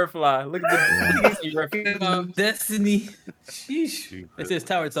Firefly. Look at the Destiny. Sheesh. It's just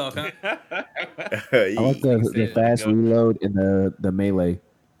tower talk, huh? I like the fast reload and the melee.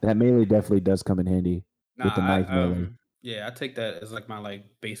 That melee definitely does come in handy with the knife melee. Yeah, I take that as like my like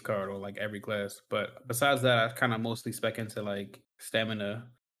base card or like every class. But besides that, I kind of mostly spec into like stamina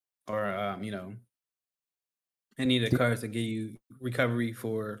or any of the cards that give you recovery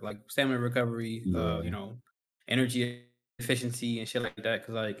for like stamina recovery, energy efficiency and shit like that.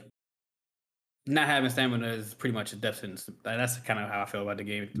 Because like not having stamina is pretty much a death sentence. That's kind of how I feel about the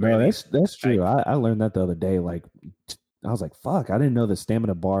game. No, that's true. I learned that the other day. Like I was like, fuck, I didn't know the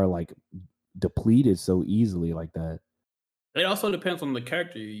stamina bar like depleted so easily like that. It also depends on the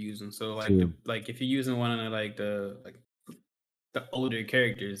character you're using. So like like if you're using one of the older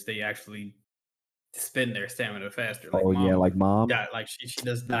characters, they actually spend their stamina faster. Like Mom, like Mom. Yeah, like she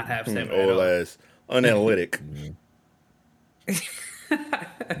does not have stamina. Old ass unanalytic.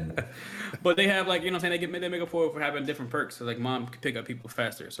 But they have like, they make up for having different perks. So like Mom can pick up people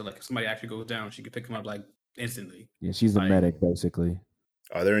faster. So like if somebody actually goes down, she can pick them up like instantly. Yeah, she's the medic basically.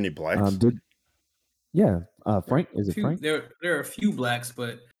 Are there any blacks? Frank, is it Frank? There are a few blacks,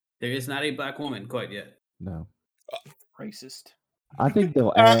 but there is not a black woman quite yet. No. Racist. I think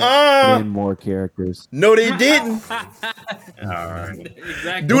they'll add in more characters. No, they didn't. All right.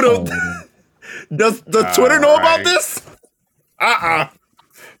 Exactly. Dude, does Twitter know about this?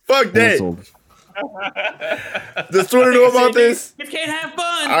 Fuck that. Does Twitter know about this? You can't have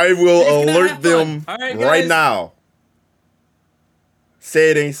fun. I will alert them right now.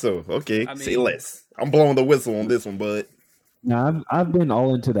 Say it ain't so. Okay, say less. I'm blowing the whistle on this one, bud. Now I've been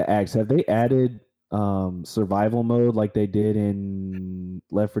all into the axe. Have they added survival mode like they did in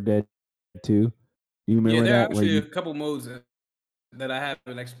Left 4 Dead 2? You remember there are that? actually a couple modes that I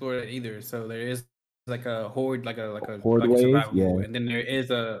haven't explored either. So there is like a horde, like a horde wave, survival mode, and then there is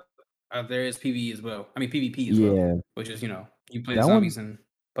PvE as well. I mean PvP as well, which is you play zombies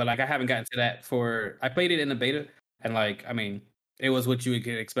but like I haven't gotten to that I played it in the beta, and like I mean it was what you would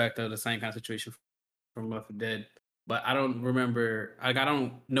expect of the same kind of situation from Left 4 Dead. But I don't remember. Like, I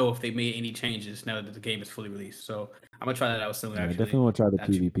don't know if they made any changes now that the game is fully released. So I'm gonna try that out soon. I definitely want to try the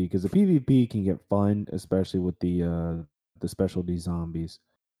PvP because the PvP can get fun, especially with the specialty zombies.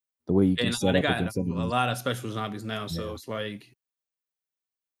 The way you can set up against a lot of special zombies now, so it's like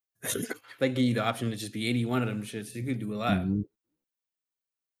they give you the option to just be any one of them shits. You could do a lot. Mm-hmm.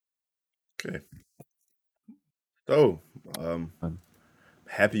 Okay. So,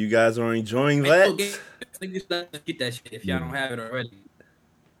 happy you guys are enjoying that. Get that shit if y'all don't have it already.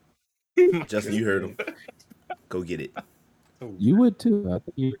 Justin, you heard him. Go get it. You would too. I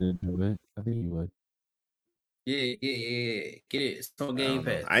think you would do it. I think you would. Yeah. Get it. It's on Game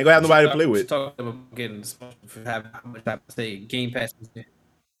Pass. I ain't gonna have nobody to play with. Talk about getting how much I say Game Pass.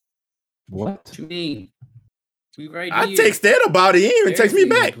 What you mean? I text Stead about it. He didn't even text me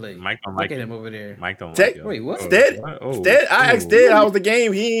back. Mike don't like him over there. Mike don't like it. Wait, what? Stead? I asked Stead how's the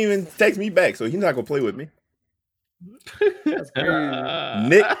game. He didn't even text me back, so he's not gonna play with me. That's crazy.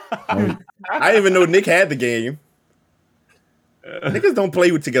 Nick, I didn't even know Nick had the game. Niggas don't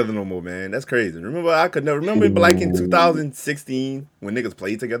play with together no more, man. That's crazy. I could never remember like in 2016 when niggas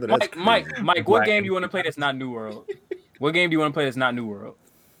played together. Mike, what game do you want to play that's not New World? What game do you want to play that's not New World?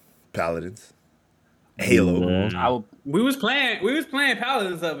 Paladins. Halo. We was playing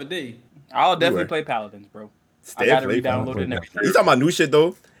Paladins the other day. I'll definitely play Paladins, bro. I gotta re-download it and everything. You talking about new shit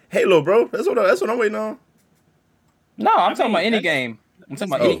though? Halo, bro. That's what I'm waiting on. No, I'm talking about any game. I'm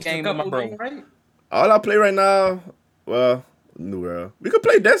talking about any game with my bro. All I play right now, well, New World. We could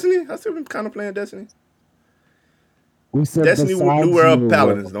play Destiny. I still been kind of playing Destiny. We said Destiny with besides New World New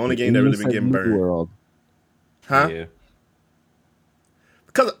Paladins, the only game that You really been said getting New burned. World. Huh? Yeah.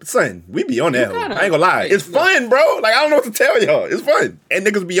 Cause son, we be on there. kinda- I ain't gonna lie. It's fun, bro. Like I don't know what to tell y'all. It's fun. And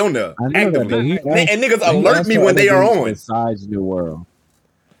niggas be on there I know that, actively. but he asked- And niggas he alert asked me for when they other are games on. Besides New World.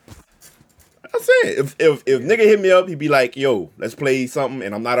 I'm saying if nigga hit me up, he'd be like, yo, let's play something,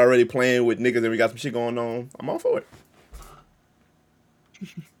 and I'm not already playing with niggas and we got some shit going on, I'm all for it.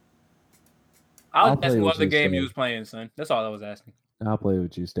 I I'll was play asking with what other you, game Stan. you was playing, son. That's all I was asking. I'll play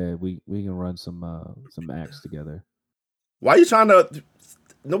with you, Stan. We can run some acts together. Why you trying to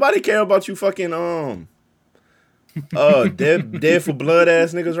nobody care about you fucking dead for blood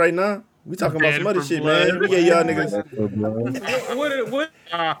ass niggas right now? We talking about some Dead other for shit, blood. man. We get y'all niggas. What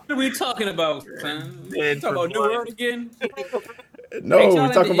are we talking about, son? We Dead talking for about New blood. World again? No, Ain't we y'all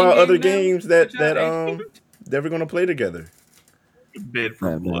talking in the about other in-game now? games that Ain't y'all that we're gonna play together. Dead for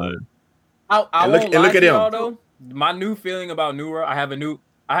Yeah, man. blood. I And look- won't and lie look at to y'all him. though. My new feeling about New World, I have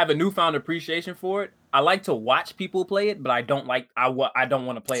a newfound appreciation for it. I like to watch people play it, but I don't don't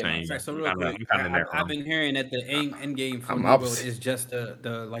want to play it Same. myself. So real I'm quick, kinda there, I've been hearing that the end game for I'm New World opposite. is just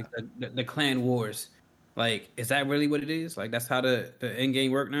the clan wars. Like, is that really what it is? Like, that's how the end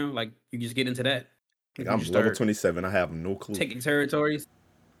game work now? Like, you just get into that? Like, You I'm just level start 27. I have no clue. taking territories?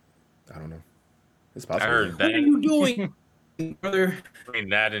 I don't know. It's I possible. heard What are that. you doing, brother? Between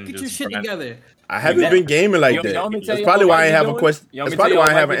that and Get just your shit Brad- together. I haven't That- been gaming like You that. want me to tell That's you probably what why I Mike ain't be have a doing? question. You want That's me to probably tell you why I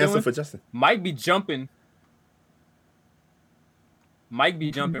what have Mike an be answer doing? for Justin. Mike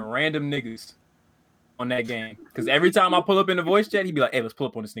be jumping random niggas on that game. Because every time I pull up in the voice chat, he be like, hey, let's pull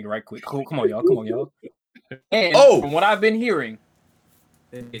up on this nigga right quick. Come on, y'all. And from what I've been hearing,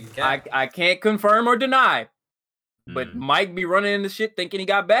 I can't confirm or deny, but Mike be running into shit thinking he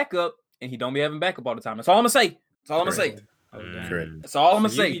got backup, and he don't be having backup all the time. That's all I'm gonna say. That's all I'm gonna say. Correct. That's all I'm gonna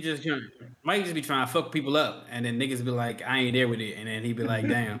So you say. be just Mike just be trying to fuck people up, and then niggas be like, I ain't there with it, and then he be like,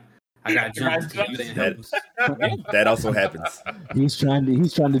 damn, I got jumped. You didn't help us. That also happens. He's trying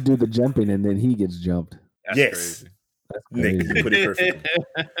to do the jumping and then he gets jumped. That's Yes. crazy. Nick, Crazy. you put it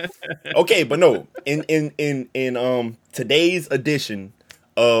perfectly. Okay, but no. In today's edition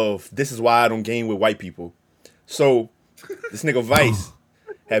of This Is Why I Don't Game with White People. So this nigga Vice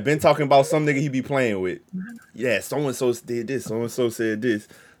had been talking about some nigga he be playing with. Yeah, so and so did this, so and so said this,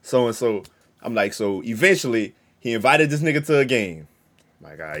 so and so. I'm like, so eventually he invited this nigga to a game. I'm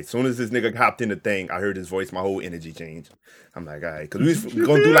like, all right, as soon as this nigga hopped in the thing, I heard his voice, my whole energy changed. I'm like, all right, because we was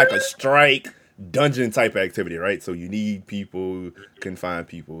gonna do like a strike dungeon type activity, right? So you need people, couldn't find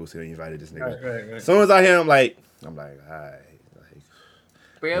people, so he invited this nigga. Right. As soon as I hear him, I'm like, all right, like,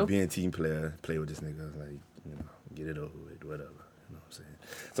 Bro, being a team player, play with this nigga, like, you know, get it over with, whatever. You know what I'm saying?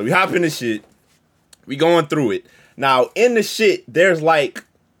 So we hop in the shit, we going through it. Now in the shit, there's like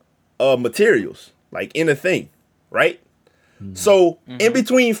materials, like in the thing, right? So in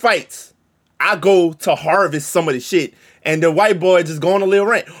between fights, I go to harvest some of the shit, and the white boy just going a little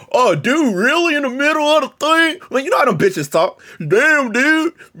rant. Oh, dude, really in the middle of the thing? Like, you know how them bitches talk? Damn,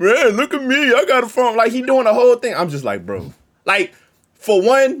 dude, man, look at me, I got a phone. Like, he doing the whole thing. I'm just like, bro. Like, for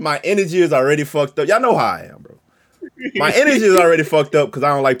one, my energy is already fucked up. Y'all know how I am, bro. My energy is already fucked up because I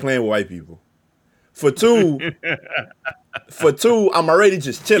don't like playing with white people. For two, I'm already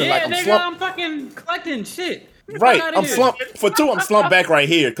just chilling. Yeah, Like, I'm nigga, slumped. I'm fucking collecting shit. Right, outta I'm here. slumped. For two, I'm slumped back right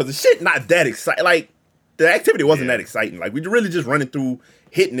here because the shit not that exciting. Like, the activity wasn't that exciting. Like, we really just running through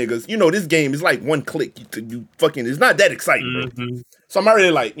hit niggas. You know, this game is like one click. You fucking, it's not that exciting, bro. So I'm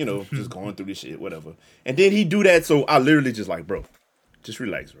already like, you know, just going through this shit, whatever. And then he do that, so I literally just like, bro, just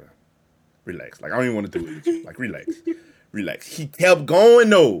relax, bro. Relax. Like, I don't even want to do it with you. Like, relax. He kept going,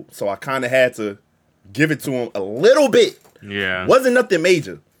 though. So I kind of had to give it to him a little bit. Yeah. Wasn't nothing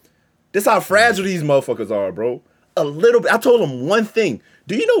major. This how fragile these motherfuckers are, bro. A little bit. I told him one thing.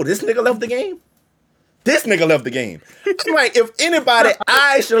 Do you know this nigga left the game? This nigga left the game. I'm like, if anybody,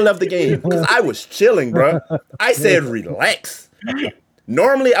 I should have left the game because I was chilling, bro. I said, relax.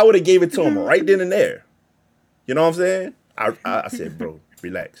 Normally, I would have gave it to him right then and there. You know what I'm saying? I said, bro,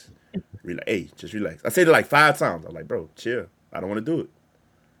 relax. Hey, just relax. I said it like 5 times. I'm like, bro, chill. I don't want to do it.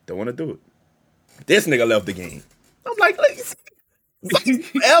 Don't want to do it. This nigga left the game. I'm like,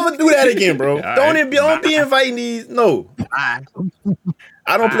 ever do that again, bro? Don't be inviting these. No.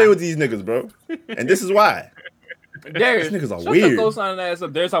 I don't play with these niggas, bro. And this is why. Darius, These niggas are shut weird. the co-signing ass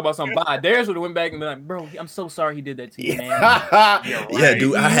up. Darius talk about something. Darius would have went back and been like, bro, I'm so sorry he did that to you, man. Yeah,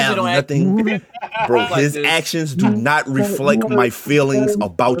 dude, I have nothing. Bro, Like his this. actions do not reflect my feelings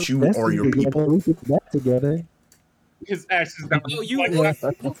about you or your people. We could do that together. His actions. Don't Yo, you reflect-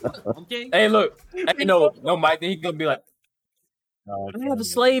 okay? Hey, look. Hey, no, Mike. Then he gonna be like, I have a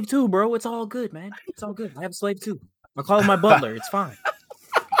slave too, bro. It's all good, man. It's all good. I have a slave too. I call him my butler. It's fine.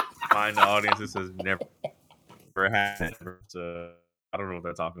 Find the audience that says never happened. I don't know what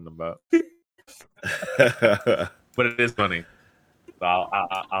they're talking about, but it is funny. So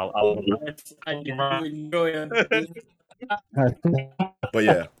I'll But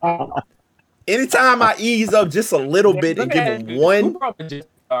yeah, anytime I ease up just a little bit and give him one.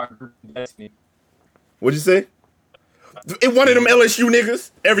 What'd you say? It one of them LSU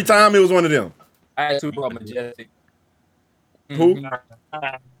niggas. Every time it was one of them. I had two brought Majestic. Who?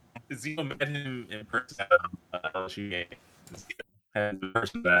 Zeno met him in person at the LSU game. Had the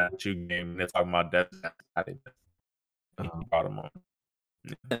person at LSU game, and they're talking about that. He brought him on.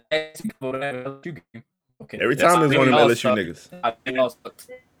 Okay. Every time it was one of them LSU niggas.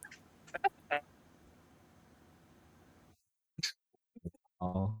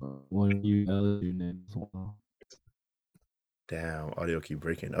 One of you LSU niggas. Wow. Damn, audio keep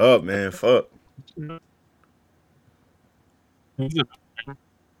breaking up, man. Fuck.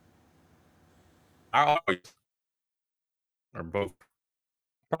 I always or both.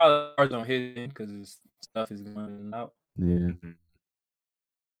 Probably ours on his end because his stuff is going out. Yeah.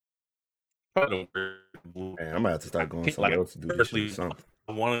 Man, I'm gonna have to start going somewhere else to do this shit or something.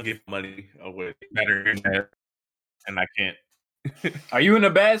 I want to give money away better internet, and I can't. Are you in a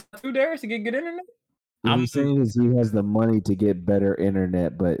bad spot too, Darius, to get good internet? What I'm saying is he has the money to get better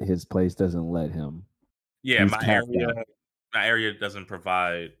internet, but his place doesn't let him. Yeah, He's my capped area doesn't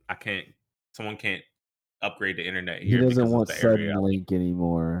provide. I can't. Someone can't upgrade the internet He here. doesn't because want of the area. Suddenlink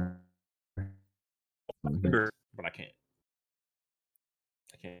anymore. But I can't.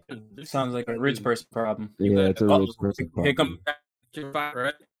 Sounds like a rich person problem. Yeah, it's a rich person Here problem. come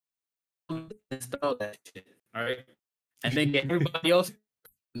right? Install that shit, all right? And then get everybody else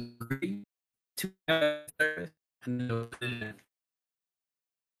agree to and then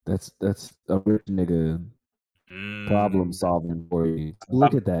That's a rich nigga problem solving for you.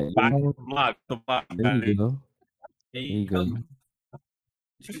 Look at that. There you go. There you go.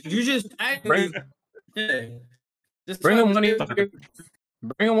 You just Bring- just bring him one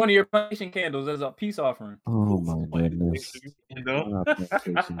of your PlayStation candles as a peace offering. Oh my goodness. No.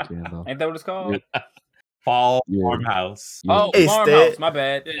 Ain't that what it's called? Fall Yeah. farmhouse Yeah. Oh, It's farmhouse. that- My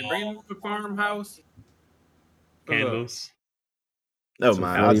bad. Yeah, bring him to the farmhouse. candles. No, The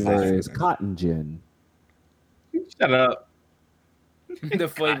man. flavor is cotton gin. Shut up. The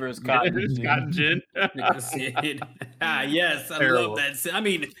flavor is cotton. It's gin. cotton gin. Yes, I Terrible. love that. I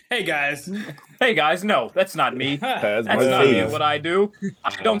mean, hey guys, Hey guys, no, that's not me. That's That's my not me. face. What I do.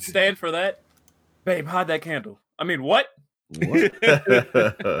 I don't stand for that. Babe, hide that candle. I mean, what? What?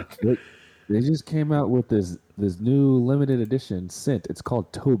 They just came out with this new limited edition scent. It's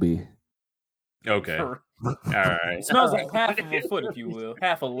called Toby. Okay. All right. It smells like half of a foot, if you will.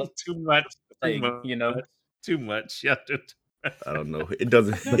 Half a leg, Too much. you know. Too much. Yeah. I don't know. It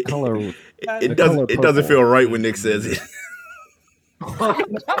doesn't. The color. It doesn't. It doesn't feel right when Nick says it.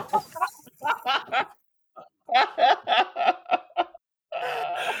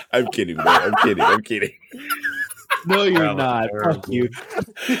 I'm kidding, bro. I'm kidding. No, you're That was not. terrible. Fuck you.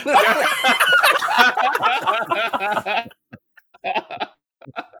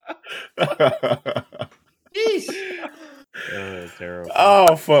 Terrible.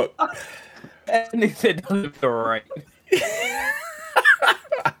 Oh fuck. That nigga said doesn't feel right.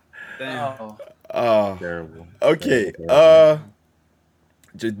 damn. Oh. Terrible. Okay. Terrible.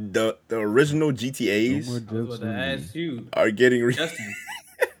 The original No GTAs more I was jokes about to on me. ask you, are getting. Justin.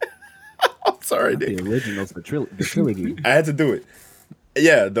 I'm sorry, The Nick. originals, the trilogy. I had to do it.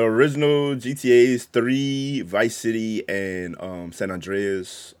 Yeah, the original GTAs 3, Vice City, and San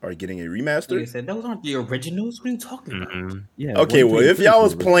Andreas are getting a Like I remaster. said, those aren't the originals. What are you talking about? Mhm. Yeah. Okay, 1, well, 2, if 3 y'all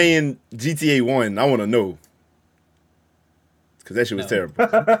is was the playing GTA 1, I want to know. Because that shit was terrible.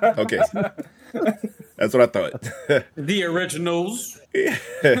 Okay. That's what I thought. The originals.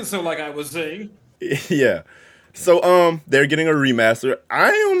 So, like I was saying, Yeah. So they're getting a remaster. I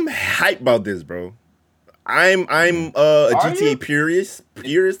am hyped about this, bro. I'm a Are GTA you? purist,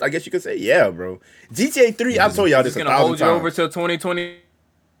 I guess you could say. Yeah, bro. GTA 3, I told y'all this Just a gonna hold thousand you over times. till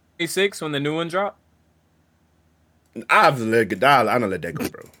 2026 when the new one drop. I've let that go,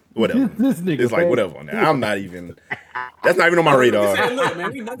 bro. Whatever. This nigga. It's like whatever on that. I'm not even. That's not even on my radar. Hey, look,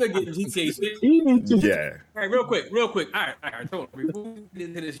 man, we never get GTA shit. Yeah. All right, real quick. All right. Hold on. Before we get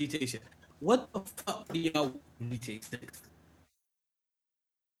into this GTA shit, what the fuck do y'all want from GTA 6?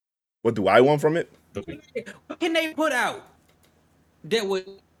 What do I want from it? What can they put out that would?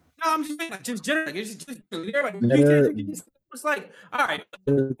 No, I'm just saying, like, just generally, it's just everybody. Better- GTA 6, it's like, all right,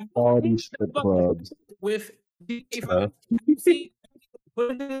 Quality strip clubs. with You see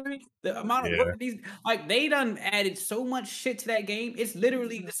the amount of Yeah. work these like they done added so much shit to that game. It's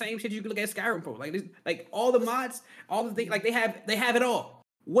literally the same shit you could look at Skyrim for. Like all the mods, all the things, like they have it all.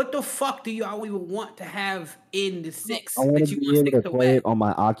 What the fuck do y'all even want to have in the 6 I want that to you be want to able stick to to play web? it on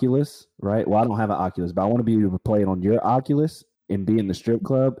my Oculus, right? Well, I don't have an Oculus, but I want to be able to play it on your Oculus and be in the strip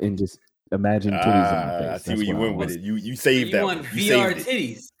club and just imagine titties in my face. I see That's where you what I went with want. it. You saved You that want one. You VR saved it.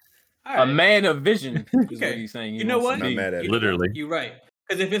 titties? All A right. man of vision is what Okay. he's saying. You know what? Not mad at it. Literally. You're right.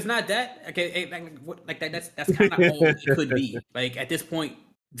 Because if it's not that, okay, that's kind of all it could be. Like at this point,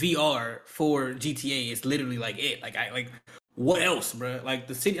 VR for GTA is literally like it. Like what else, bro? Like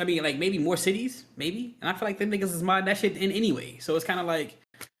the city. I mean, like maybe more cities, maybe. And I feel like them niggas is modding that shit in anyway. So it's kind of like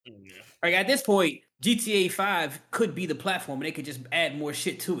at this point, GTA 5 could be the platform, and they could just add more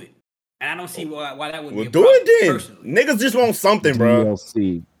shit to it. And I don't see why that would Well, be a do problem, it then. personally. Niggas just want something, bro.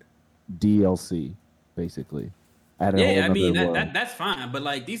 DLC, basically. Add a whole Yeah, I mean nother world. that's fine, but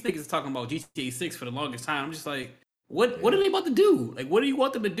like these niggas is talking about GTA 6 for the longest time. I'm just like, what are they about to do? Like, what do you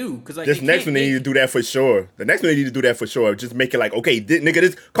want them to do? Because like This next one they need to do that for sure. The next one they need to do that for sure. Just make it like, okay, nigga,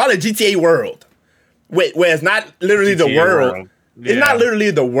 this call it GTA World. Wait, where it's not literally the GTA world. World. It's not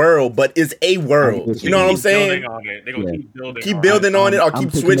literally the world, but it's a world. You know what I'm saying? On it. They're gonna keep building. Keep on building on it or I'm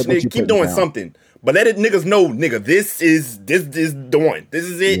keep picking up switching what it. you're Keep putting doing down. something. But let it niggas know, nigga, this is the one. This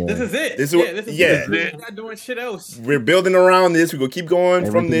is it. Yeah. This is it. This is yeah, what- this is yeah. it. We're not doing shit else. We're building around this. We're gonna keep going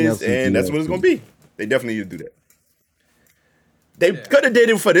from Everything this, else is and that's what it's DLC. gonna be. They definitely need to do that. They Yeah. could have did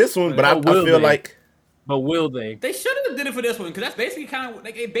it for this one, but I will feel they? like But will they? They should have did it for this one because that's basically kind of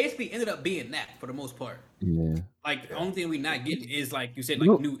like it basically ended up being that for the most part. Yeah. Like the only thing we not getting is like you said, like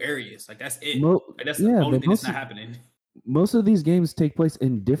No. new areas. Like that's it. Mo- Like, that's yeah, the only but thing that's most not of- happening. Most of these games take place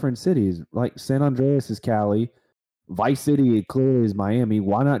in different cities. Like San Andreas is Cali, Vice City clearly is Miami.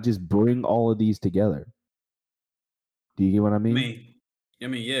 Why not just bring all of these together? Do you get what I mean? I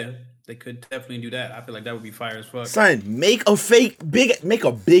mean, yeah, they could definitely do that. I feel like that would be fire as fuck. son, make a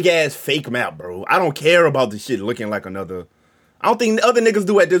big ass fake map, bro. I don't care about this shit looking like another. I don't think other niggas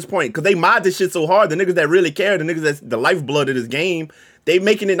do at this point because they mod this shit so hard. The niggas that really care, the niggas that's the lifeblood of this game, they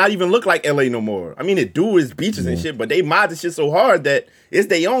making it not even look like LA no more. I mean, it do is beaches and shit, but they mod this shit so hard that it's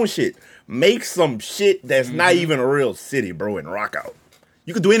their own shit. Make some shit that's not even a real city, bro, and rock out.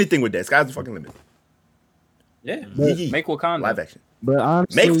 You can do anything with that. Sky's the fucking limit. Yeah. Yee-yee. Make Wakanda. Live action. But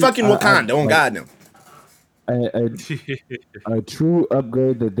honestly, Make fucking Wakanda on goddamn. A true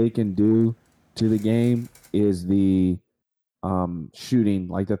upgrade that they can do to the game is the shooting,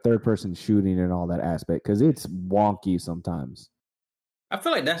 like the third person shooting and all that aspect, because it's wonky sometimes. I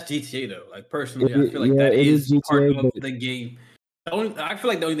feel like that's GTA though. Like personally, It- I feel like yeah, that it is is part GTA, of but- the game. I feel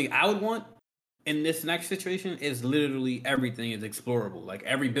like the only thing I would want in this next situation is literally everything is explorable. Like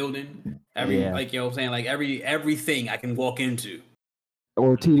every building, Yeah. like you know what I'm saying, like everything I can walk into.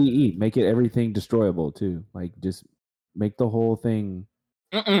 Or TDE, make it everything destroyable too. Like just make the whole thing.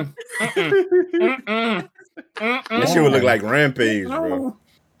 Mm-mm. Mm-mm. Mm-mm. That Mm-mm. shit would look like Rampage, bro.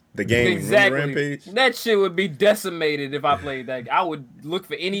 The game. Remember Exactly. Rampage? That shit would be decimated if I played that. I would look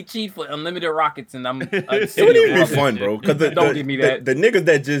for any cheat for unlimited rockets, and I'm. It wouldn't even be fun, bro. Because Don't give me that. The niggas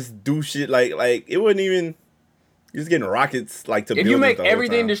that just do shit like it wouldn't even. You're just getting rockets like to If you buildings make the whole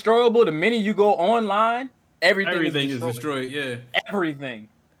everything time. destroyable, the minute you go online, everything is destroyed. destroyed. Yeah, Everything.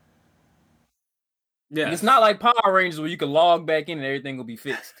 yeah. And it's not like Power Rangers where you can log back in and everything will be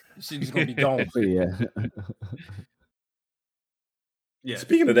fixed. Shit just gonna be gone. Yeah. Yeah,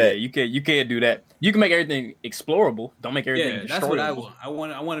 Speaking of Yeah, that, you can't do that. You can make everything explorable. Don't make everything yeah. destroyable. That's what I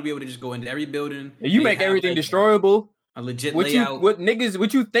want. I want to be able to just go into every building. If you They make have, everything like, destroyable, a legit what layout. what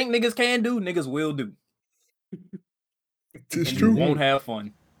you think niggas can do, niggas will do. it's And you true. won't have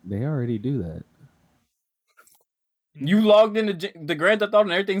fun. They already do that. You logged into the Grand Theft Auto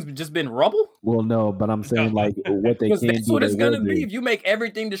and everything's just been rubble? Well, no, but I'm saying like what they Because can that's do. what it's they will gonna be do. if you make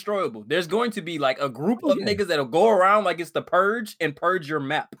everything destroyable. There's going to be like a group of niggas that'll go around like it's the purge and purge your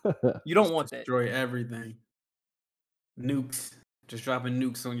map. You don't want that. Destroy everything. Nukes. Just dropping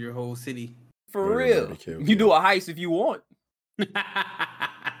nukes on your whole city. For Murder, real. murder, kill, You kill. do a heist if you want.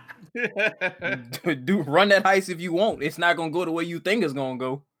 Run that heist if you want. It's not gonna go the way you think it's gonna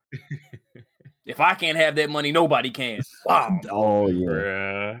go. If I can't have that money, nobody can. Wow. Oh yeah.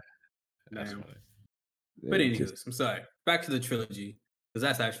 Bruh. That's Damn. funny. But Yeah, anywho, just- I'm sorry. Back to the trilogy. Because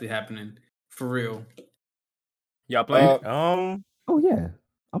that's actually happening. For real. Y'all playing? oh yeah,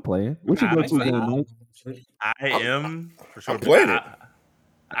 I'm playing. What's your I go-to like game, Mike? I am for sure. I'm playing it.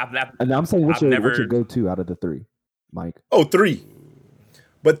 And I'm saying, what's I've your never- go-to out of the three, Mike? Oh, 3.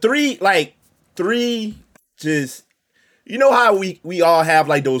 But 3, just you know how we all have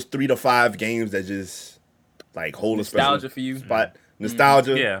like those 3 to 5 games that just like hold Nostalgia a special for you. spot.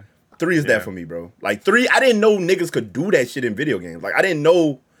 Nostalgia. Yeah. 3 is that for me, bro. Like 3, I didn't know niggas could do that shit in video games. Like I didn't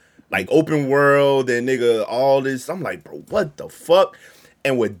know like open world and nigga all this. I'm like, bro, what the fuck?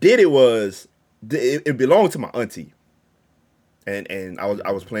 And what did it was it belonged to my auntie. And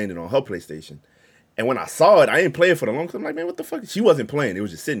I was playing it on her PlayStation. And when I saw it, I didn't play it for the long time. I'm like, man, what the fuck? She wasn't playing. It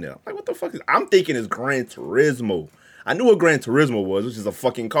was just sitting there. I'm like, what the fuck I'm thinking it's Gran Turismo. I knew what Gran Turismo was, which is a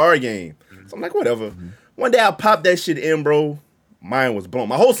fucking car game. So I'm like, whatever. One day I popped that shit in, bro. Mine was blown.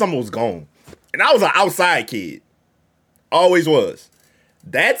 My whole summer was gone. And I was an outside kid. Always was.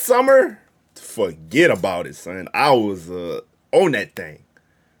 That summer, forget about it, son. I was on that thing.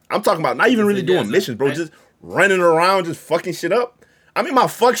 I'm talking about not even really doing missions, bro. Just running around, just fucking shit up. I'm in my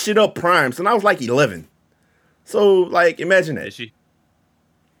fuck shit up prime, so I was like 11. So, like, imagine that.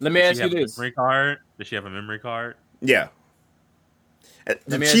 Let me ask you this. Memory card? Does she have a memory card? Yeah.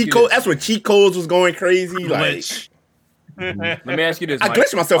 The cheat code, that's when cheat codes was going crazy. Like, let me ask you this. I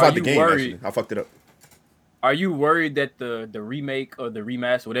glitched myself out the game, worried, actually. I fucked it up. Are you worried that the remake or the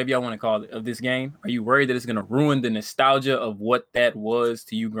remaster, whatever y'all want to call it, of this game, are you worried that it's going to ruin the nostalgia of what that was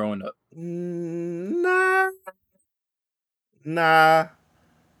to you growing up? Nah.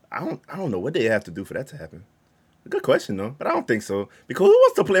 I don't know what they have to do for that to happen. Good question, though. But I don't think so. Because who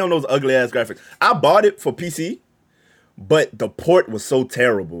wants to play on those ugly-ass graphics? I bought it for PC, but the port was so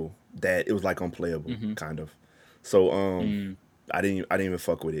terrible that it was, like, unplayable, kind of. So, I didn't even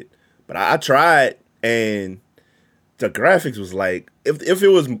fuck with it. But I tried, and the graphics was like, if it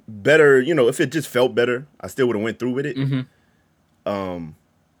was better, you know, if it just felt better, I still would have went through with it.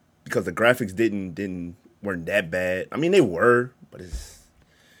 Because the graphics weren't that bad. I mean, they were, but it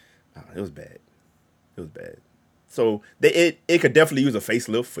was bad. It was bad. So it could definitely use a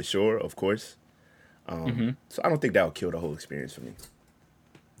facelift for sure, of course. So I don't think that would kill the whole experience for me.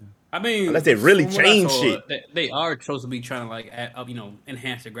 I mean, unless they really change shit. They are supposed to be trying to like add up,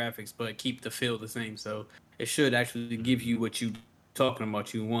 enhance the graphics, but keep the feel the same. So it should actually give you what you talking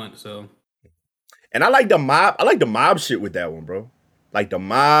about you want. So, and I like the mob. I like the mob shit with that one, bro. Like the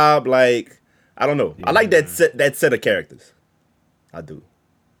mob, like I don't know. Yeah. I like that set of characters. I do.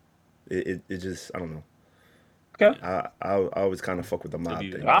 It just I don't know. Okay. I always kind of fuck with the mob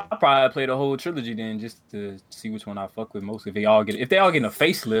thing. I'll probably play the whole trilogy then, just to see which one I fuck with most. If they all getting a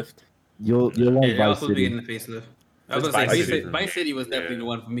facelift, you'll like Vice City. Getting a facelift. I was gonna say Vice City was definitely the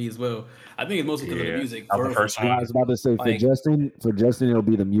one for me as well. I think it's mostly because of the music. I was about to say for Justin it'll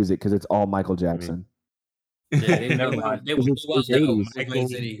be the music because it's all Michael Jackson. Yeah, that's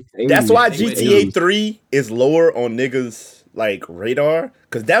why GTA 3 is lower on niggas like radar,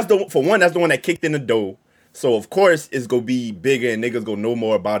 because that's the one that kicked in the door. So of course it's gonna be bigger and niggas gonna know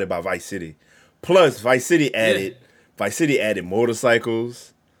more about it by Vice City. Plus Vice City added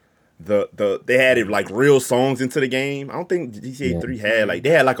motorcycles. They added like real songs into the game. I don't think GTA 3 had they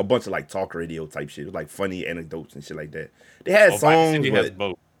had like a bunch of like talk radio type shit. It was like funny anecdotes and shit like that. They had songs. Vice City has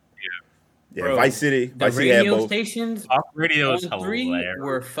both. Yeah, bro, Vice City the radio had both. Stations Talk radios on 3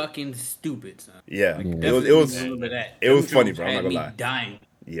 were fucking stupid, son. Yeah. Like, it was funny, bro. I'm not gonna lie. Dying.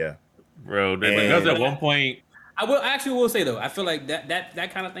 Yeah. Bro, because at one point I actually will say though, I feel like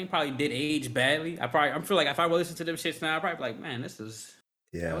that kind of thing probably did age badly. I feel like if I were listening to them shits now, I'd probably be like, man, this is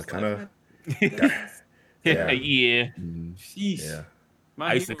kind of yeah. Yeah.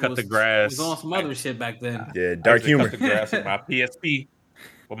 I used to cut the grass. Was on some other shit back then. Yeah, dark humor. Cut the grass with my PSP.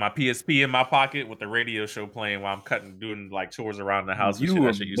 With my PSP in my pocket, with the radio show playing while I'm doing like chores around the house. You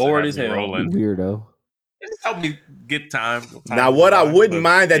were bored as hell, weirdo. It just helped me get time. Now, what I wouldn't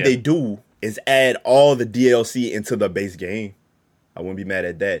mind that they do is add all the DLC into the base game. I wouldn't be mad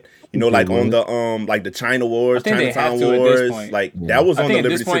at that. You know, like on the like the China Wars, Chinatown Wars, like that was on the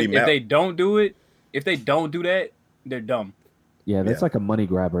Liberty City map. If they don't do that, they're dumb. Yeah, that's like a money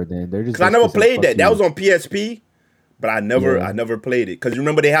grabber. Then they're just. Because I never played that. That was on PSP. But I never played it. Because you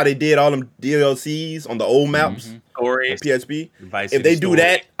remember how they did all them DLCs on the old maps? On PSP? If they do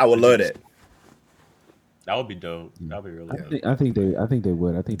that, I would love that. That would be dope. That would be really dope. I think they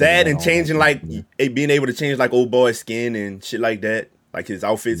would. I think that and changing being able to change like old boy's skin and shit like that. Like his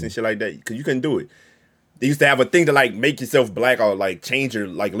outfits and shit like that. Because you couldn't do it. They used to have a thing to like make yourself black or like change your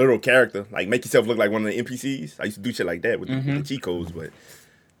like literal character. Like make yourself look like one of the NPCs. I used to do shit like that with the cheat codes, but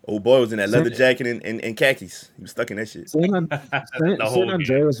old boy was in that leather jacket and khakis. He was stuck in that shit. San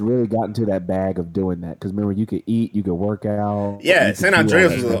Andreas really got into that bag of doing that. Because remember, you could eat, you could work out. Yeah, San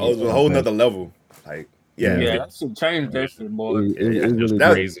Andreas was a whole nother level. Like, yeah, that should change that shit, boy.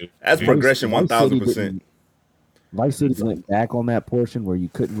 That's progression 1,000%. Vice City went back on that portion where you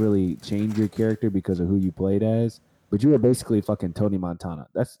couldn't really change your character because of who you played as. but you were basically fucking Tony Montana.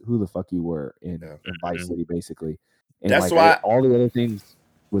 That's who the fuck you were in Vice Mhm. City, basically. And That's like, why- all the other things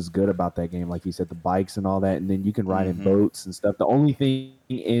was good about that game, like you said, the bikes and all that, and then you can ride in Mhm. boats and stuff. The only thing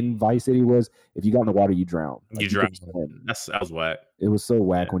in Vice City was if you got in the water, you drowned. Like, You drown. couldn't swim. That was whack. It was so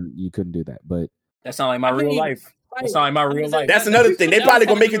whack when you couldn't do that. But That sound like my real life. That sound like my real life. That's another thing. They probably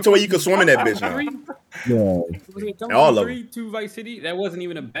gonna make it to where you can swim in that bitch now. yeah, All of them. to Vice City, that wasn't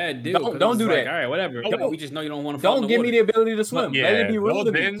even a bad deal. Don't 'cause do it's like, that. all right, whatever. Don't- We just know you don't want to. Don't give me the ability to swim. Yeah, Let it be real well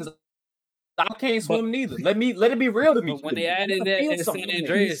to me. then. 'Cause I can't swim neither. Let it be real to me. But when they I added wanna that feel in something. San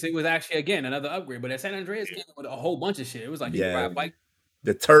Andreas, it was actually again another upgrade. But at San Andreas came with a whole bunch of shit. It was like you Yeah. can ride bike,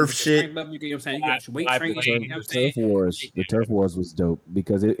 The turf you shit. can, you know what I'm saying? You got weight I training. played You know what I'm the saying? turf wars was dope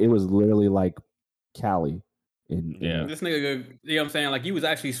because it was literally like Cali. Yeah. This nigga, you know what I'm saying? Like you was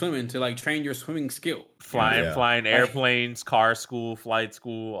actually swimming to like train your swimming skill. Flying Yeah. flying airplanes, car school, flight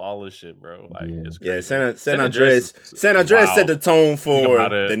school, all this shit, bro. Like Yeah. it's Yeah, crazy. San Andreas Wow. set the tone for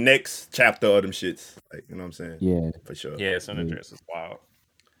about it. the next chapter of them shits. Like, you know what I'm saying? Yeah, For sure. Yeah, San Andreas is wild.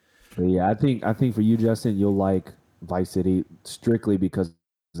 but yeah, I think for you, Justin, you'll like Vice City strictly because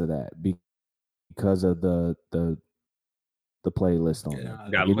of that, because of the playlist on Yeah,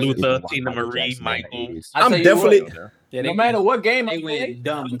 there. Got You just Luther, watch Tina Michael Marie, Jackson Michael. nowadays. I I'm tell you definitely- what, Yeah, no matter what game they I play, went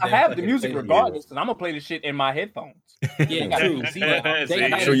dumb. with I that have the fucking music playlist. regardless, and I'm gonna play the shit in my headphones. Yeah, gotta true. see that.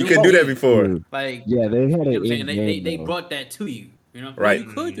 They- Sure, you couldn't do that before. Like Yeah, they had You know it what I'm saying? in They game. brought that to you. You know, Right. You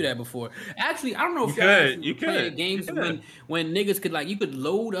could do that before. Actually, I don't know if You y'all could, actually you play could, games you could. when niggas could like you could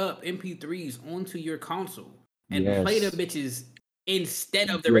load up MP3s onto your console and Yes. play them bitches instead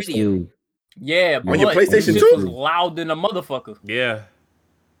of the radio. PS3. Yeah, On your but PlayStation it 2? was loud than a motherfucker. Yeah.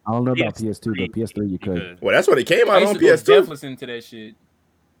 I don't know about PS3, PS2, but PS3 you could. Well, that's what it came I out used on to go deaf PS2. listen to that shit.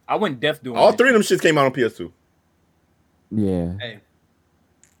 I went deaf doing All that three of shit. them shits came out on PS2. Yeah, Hey,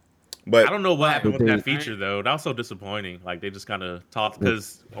 But I don't know what happened But with they- that feature though. That was so disappointing. Like they just kind of talked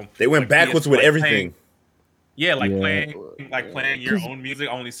because they went backwards with everything. Yeah, like Yeah. playing your own music.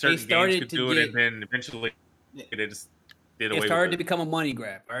 Only certain games started could to do it, get- and then eventually they just did it away started with to it. become a money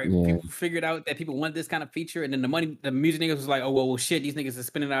grab. All right, Yeah. people figured out that people wanted this kind of feature, and then the music niggas was like, oh well, shit, these niggas are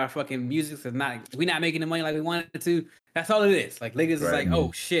spending our fucking music, so we not making the money like we wanted to. That's all it is. Like niggas is Right. like,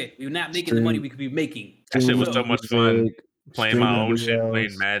 oh shit, we're not making the money we could be making. That shit was so Streaming much fun. music, Playing my streaming own shit, videos.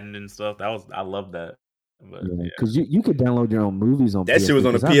 playing Madden and stuff. I love that. But, yeah. Because you could download your own movies on That PS3. shit was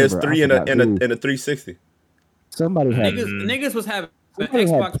on the 'cause I remember- PS3 I and a forgot who. 360. Somebody had Niggas was having somebody had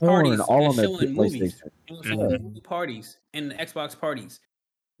Xbox porn parties all on and their showing movies. PlayStation. You know what I'm saying? Movie parties and the Xbox parties.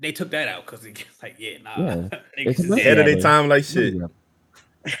 They took that out because it's like, yeah, nah. Yeah. Niggas It's is another Ahead of Yeah. their time like shit.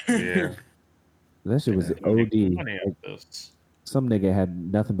 Yeah. That shit was Funny OD. at this. Some nigga had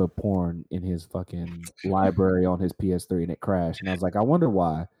nothing but porn in his fucking library on his PS3 and it crashed. And I was like, I wonder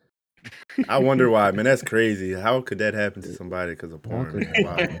why. I wonder why, man. That's crazy. How could that happen to somebody because of porn? could-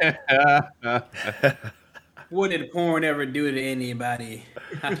 Wow. What did porn ever do to anybody?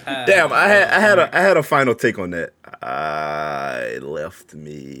 Damn, I had a final take on that. I left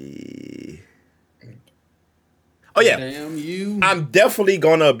me. Oh yeah, Damn you. I'm definitely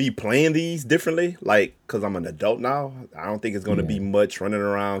gonna be playing these differently, like, cause I'm an adult now. I don't think it's gonna be much running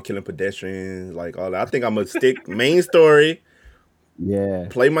around, killing pedestrians, like all that. I think I'm gonna stick main story, Yeah.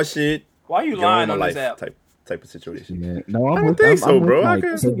 play my shit, Why you get on lying my on life this app? type of situation. Yeah. No, I'm I don't with, think so, I'm bro. With I Mike.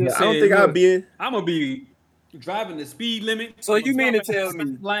 don't So, think I'll be in. I'm gonna be driving the speed limit. So you mean to tell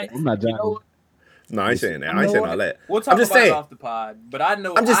me- like I'm not You know driving. what? No, I ain't saying that. You I ain't know saying what? all that. We'll talk I'm just about it saying. off the pod, but I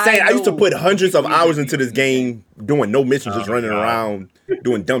know. I'm just saying. I used to know put hundreds of we hours need into to this be- game doing no missions, just Oh, running God. around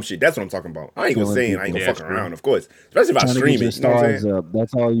doing dumb shit. That's what I'm talking about. I ain't gonna Killing say I ain't people. gonna Yeah, fuck true. around, of course. Especially if I Trying to stream get your it. You know what I'm stars saying? up.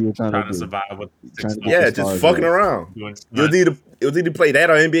 That's all you were trying Trying to to do. survive with Trying to 6 get Yeah, your just stars fucking up. around. doing It was either play that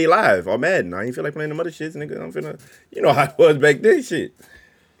or NBA Live or Madden. I ain't feel like playing them other shits, nigga. I'm finna, you know how it was back then, shit.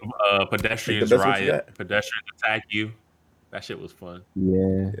 pedestrians Take the best what you riot, got. pedestrians attack you. That shit was fun.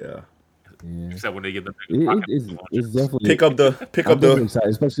 Yeah. Yeah. Yeah. Except when they get the It's definitely Pick up the I'm definitely excited,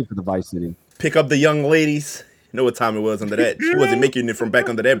 especially for the Vice City. pick up the young ladies. You know what time it was under that. She wasn't making it from back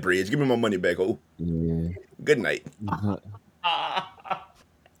under that bridge. Give me my money back. Oh, Yeah. good night.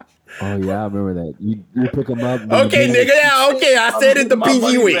 Oh yeah, I remember that. You pick them up. Okay, nigga. Yeah, okay. I said it the My PG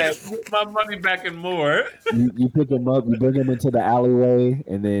money way. back. my money back and more. You pick them up. You bring them into the alleyway,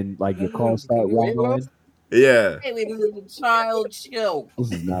 and then like your car start rolling. Yeah. Hey, little child, chill.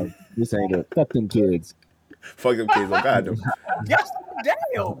 This is not. This ain't it. Fuck them kids. Fuck them kids. Oh, God. Yes,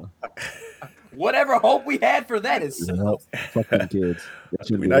 damn. Whatever hope we had for that is Yep. Fuck them kids. They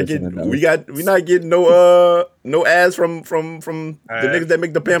shouldn't We be not listening getting to we not getting no ads from the Alright. niggas that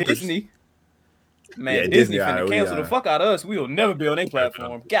make the Pampers. Disney. Man, Yeah, Disney Disney, finna alright, we cancel the are. fuck out of us. We will never be on their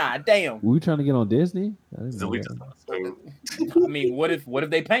platform. God damn. We trying to get on Disney? I didn't know Delete that. this episode. I mean, what if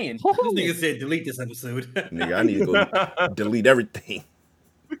they paying? This nigga said delete this episode. Nigga, I need to go delete everything.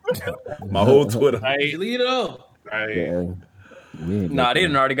 My whole Twitter. Right. Delete it all. Right. Yeah. We ain't Nah, they got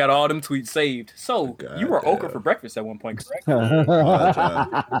done already got all them tweets saved. So God you were okra damn. for breakfast at one point, correct?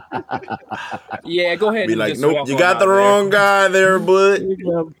 that. Yeah, go ahead. Be and like, just nope, walk you on got out the there. wrong guy there, bud. Think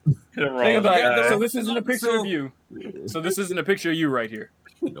about it. So this isn't a picture of you. So this isn't a picture of you right here.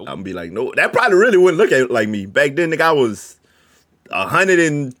 I'm gonna be like, no, that probably really wouldn't look at like me. Back then, the guy was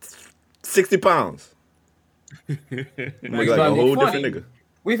 160 pounds. Look like a Funny. whole different nigga.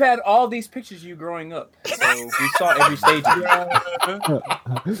 We've had all these pictures of you growing up, so we saw every stage of you.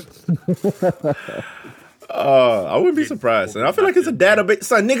 I wouldn't be surprised. And I feel like it's a database.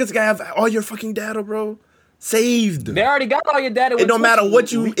 Son, niggas gotta have all your fucking data, bro. Saved. They already got all your data. It don't matter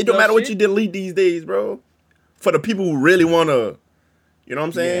what you. leaked It don't your matter what shit. you delete these days, bro. For the people who really wanna, you know what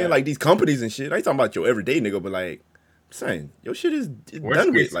I'm saying? Yeah. Like these companies and shit. I ain't talking about your everyday nigga, but like, I'm saying your shit is Worst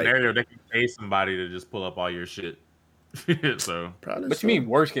done case with. Like, scenario, they can pay somebody to just pull up all your shit. So, probably. What so. you mean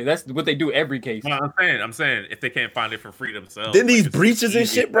worst case? That's what they do every case. well, I'm saying if they can't find it for free themselves. Then these it's breaches and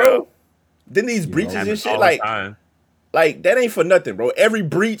easy. shit, bro. Then these breaches and Happens shit, all the like time. that ain't for nothing, bro. Every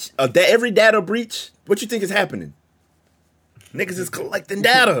breach, every data breach, what you think is happening? Niggas is collecting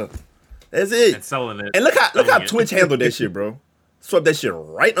data. That's it. and selling it. And look how selling it. Twitch handled that shit, bro. Swept that shit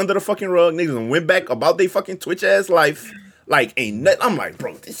right under the fucking rug. Niggas and went back about their fucking Twitch ass life. Like ain't nothing. I'm like,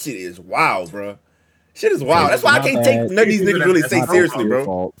 bro, this shit is wild, bro. Shit is wild. That's why I can't take none of these niggas really say seriously,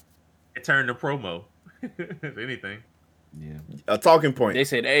 bro. It turned to promo. If anything. Yeah. A talking point. They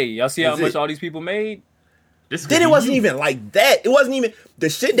said, "Hey, y'all see how That's much it. all these people made?" This Then could it be wasn't you. even like that. It wasn't even the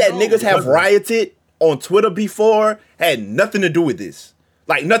shit that niggas it have wasn't. rioted on Twitter before had nothing to do with this.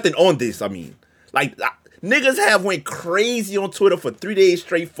 Like nothing on this. I mean, like niggas have went crazy on Twitter for 3 days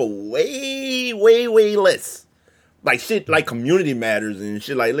straight for way less. Like shit, like community matters and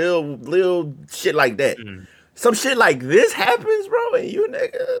shit, like little shit like that. Some shit like this happens, bro, and you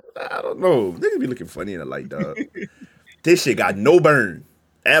nigga, I don't know. Niggas be looking funny in the light, dog. This shit got no burn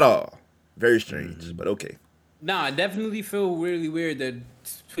at all. Very strange, but okay. Nah, I definitely feel really weird that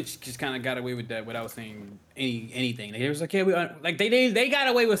Twitch just kind of got away with that without saying anything. They was like, yeah, we are, like they got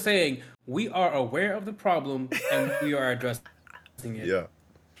away with saying we are aware of the problem and we are addressing it. Yeah.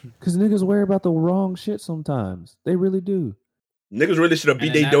 Because niggas worry about the wrong shit sometimes. They really do. Niggas really should have beat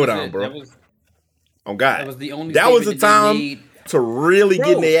And their that dough was down, it. bro. That was, On God. that was the only. That was the statement that they time made. to really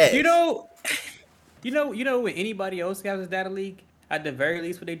get in their ass. You know, when anybody else has a data leak, at the very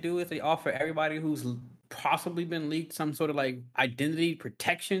least, what they do is they offer everybody who's possibly been leaked some sort of like identity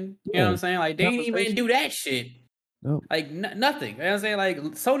protection. You know what I'm saying? Like they didn't even do that shit. Nope. Like nothing. You know what I'm saying? Like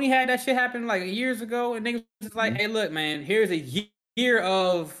Sony had that shit happen like years ago, and niggas was like, "Hey, look, man, here's a year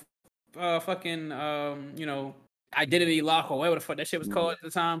of fucking you know, identity lock or whatever the fuck that shit was called at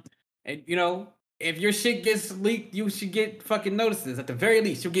the time." And you know, if your shit gets leaked, you should get fucking notices. At the very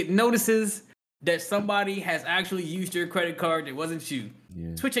least, you'll get notices that somebody has actually used your credit card that wasn't you.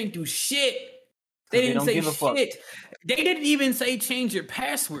 Yeah. Twitch ain't do shit. They didn't don't say give a fuck. shit. They didn't even say change your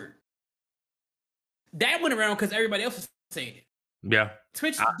password. That went around because everybody else was saying it. Yeah.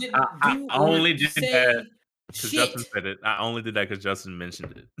 Twitch didn't I do only or did say that because shit. Justin said it. I only did that because Justin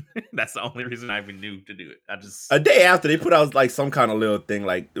mentioned it. That's the only reason I even knew to do it. I just A day after, they put out like some kind of little thing.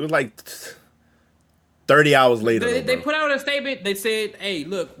 Like it was like 30 hours later. They bro. put out a statement. They said, "Hey,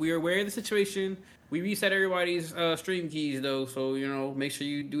 look, we are aware of the situation. We reset everybody's stream keys, though, so you know, make sure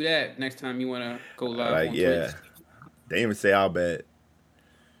you do that next time you want to go live Like on yeah, Twitch." they didn't even say how bad.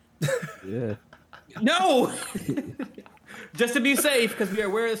 Yeah. No, just to be safe, because we are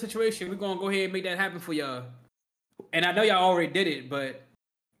aware of the situation. We're gonna go ahead and make that happen for y'all. And I know y'all already did it, but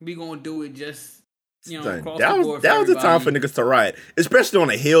we gonna do it just Son, across that the was board that was the time for everybody. niggas to riot, especially on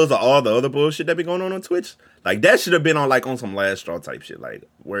the heels of all the other bullshit that be going on Twitch. Like that should have been on some last straw type shit, like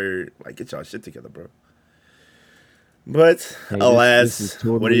where like get y'all shit together, bro. But Hey, alas, this is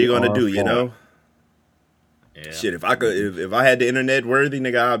totally what are you gonna our do? You fault. know, yeah. shit. If I could, if I had the internet worthy,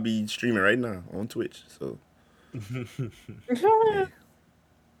 nigga, I'd be streaming right now on Twitch. So yeah.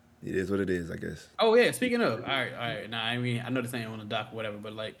 It is what it is, I guess. Oh yeah, speaking of, all right. Nah, I mean, I know this ain't on the dock or whatever,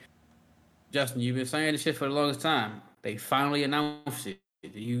 but like, Justin, you've been saying this shit for the longest time. They finally announced it.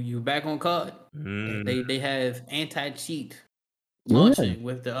 You back on COD? They have anti-cheat launching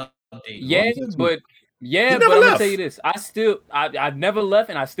with the update. Yeah, but never I'm gonna left. tell you this. I've never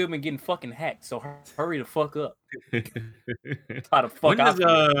left, and I still been getting fucking hacked. So hurry the fuck up. How the fuck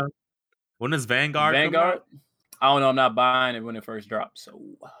when does Vanguard come Vanguard? out? I don't know. I'm not buying it when it first drops. So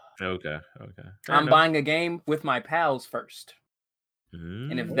Okay. Fair I'm enough. buying a game with my pals first.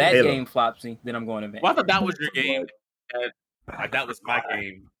 And if that Halo. game flops me, then I'm going to Vanguard. Well, I thought that was your game. Like that was my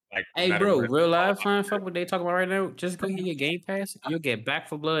game. Like, Hey, no matter bro, what. real life, fine. Fuck what they talking about right now. Just go get your Game Pass. You'll get Back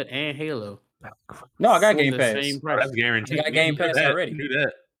 4 Blood and Halo. No, I got For Game the Pass. same Oh, price. that's guaranteed. I got Game Pass already. Do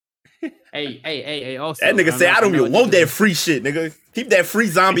that. Hey. Also, That nigga say I don't even want that free shit, nigga. Keep that free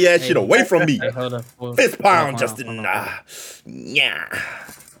zombie ass shit away from me. Hey, hold up. Fist pound, Hold on, Justin. hold on. Yeah.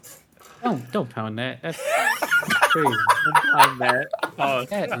 Don't pound that. That's crazy. On that. Oh,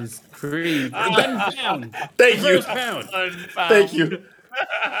 That is crazy. Unbound. Thank you. First pound. Thank you.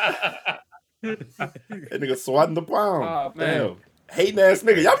 That nigga swatting the pound. Oh, man. Damn. Hating ass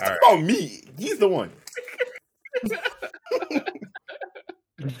nigga. Y'all talking about me. He's the one.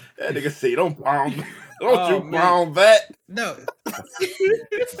 That nigga say, don't pound. Don't you man. pound that. No.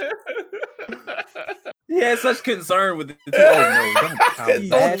 He had such concern with it. Oh no! Don't pound Don't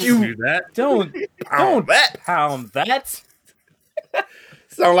that. you do that. Don't pound that. pound that.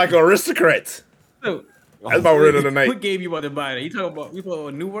 Sound like an aristocrat. No. That's my word of the night. What game you want to buy? You talking about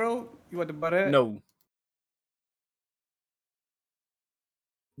New World? You want to buy that? No.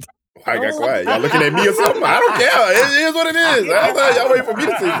 I got quiet. Y'all looking at me or something? I don't care. It is what it is. I thought y'all waiting for me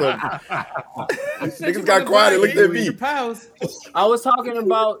to say something. Niggas got quiet and looked at me. I was talking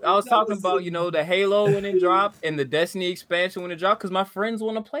about the Halo when it dropped and the Destiny expansion when it dropped because my friends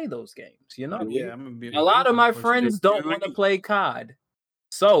want to play those games. You know, Yeah, I'm gonna be a lot of my friends don't want to play COD,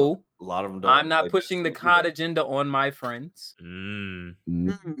 so A lot of them don't. I'm not like pushing the this. COD agenda on my friends.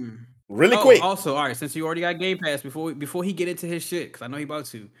 Really quick. Also, all right, since you already got Game Pass, before he get into his shit, because I know he about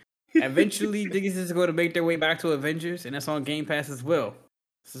to. Eventually, niggas is going to make their way back to Avengers, and that's on Game Pass as well.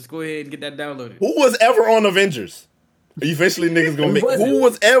 So just go ahead and get that downloaded. Who was ever on Avengers? Eventually, niggas gonna make. wasn't. Who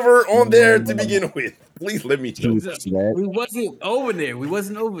was ever on there to begin with? Please let me know. We wasn't over there.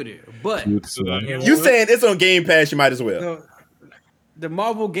 But You saying it's on Game Pass? You might as well. the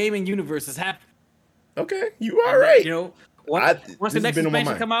Marvel gaming universe is happening. Okay, you all right. You know, This once has the next been on my expansion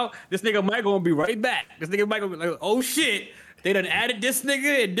mind. come out, this nigga might gonna be right back. This nigga might gonna be like, oh shit, they done added this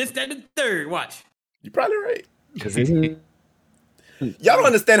nigga and this, that, and the third. Watch. You're probably right. Isn't Y'all don't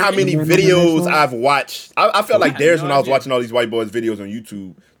understand how many videos I've watched. I felt like theirs when I was watching all these white boys videos on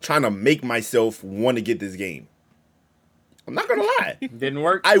YouTube, trying to make myself want to get this game. I'm not gonna lie. Didn't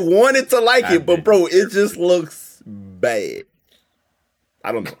work. I wanted to like it, but bro, it just looks bad.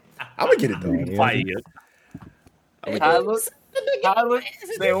 I don't know. I'm gonna get it though. Fight. Tyler,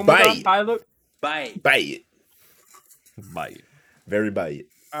 say one more Bite. time, Tyler. Bye. Buy it. Bite. Very buy it.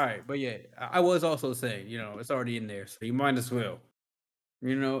 All right, but yeah, I was also saying, you know, it's already in there, so you might as well.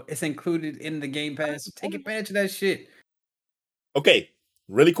 You know, it's included in the Game Pass. Take advantage of that shit. Okay,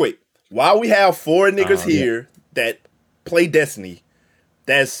 really quick. While we have 4 niggas here that play Destiny,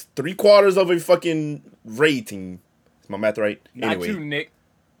 that's 3/4 of a fucking raid team. Is my math right? Not Anyway, you, Nick.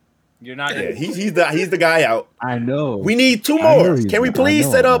 You're not. yeah, he's the guy out. I know. We need 2 I know more. he's Can we not. I please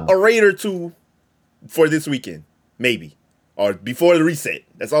know set I'm up not. a raid or 2 for this weekend? Maybe. Or before the reset.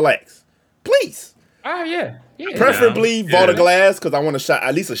 That's all I ask. Please. Oh yeah. Preferably Yeah. Vault of Glass, because I want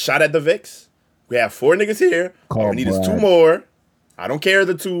at least a shot at the Vex. We have 4 niggas here. All Call we need is 2 Brad. more. I don't care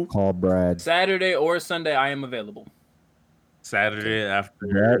the 2. Call Brad. Saturday or Sunday, I am available. Saturday after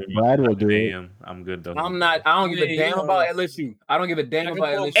Brad will do it. AM. I'm good though. I'm not. I don't give a damn about LSU. I don't give a damn about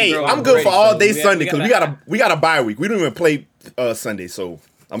LSU. Hey, girls. I'm good for all day We Sunday got- because we got a bye week. We don't even play Sunday, so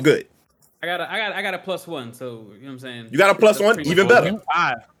I'm good. I got a +1, so you know what I'm saying. You got a +1, even better.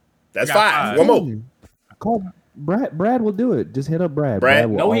 5. That's I got 5. 5. One more. Call Brad. Brad will do it. Just hit up Brad. Brad?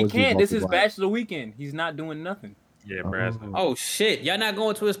 will No, he always do can't. This is multiple. Bachelor Weekend. He's not doing nothing. Yeah, Brad. Oh shit, y'all not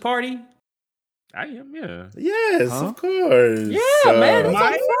going to his party? I am. Yeah. Yes, Huh? of course. Yeah, man. It's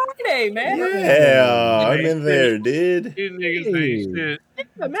on Friday, man. Yeah, I'm in there, dude. These niggas ain't shit.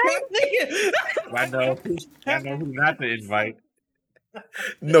 Yeah, man. I know. I know who not to invite.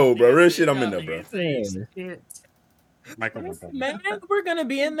 No, bro, real shit. I'm in there, bro. Michael. Man, we're gonna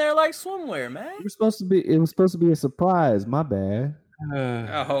be in there like swimwear, man. It was supposed to be a surprise. My bad.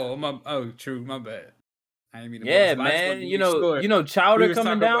 True, my bad. I didn't mean to Yeah, bust. I just wanted man. to You be sure. know, Chowder We was coming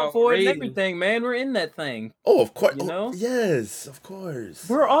talking down about for it and raiding. everything, man. We're in that thing. Oh, of course. You know? Yes, of course.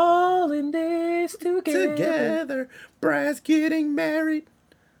 We're all in this together. Together. Brad's getting married.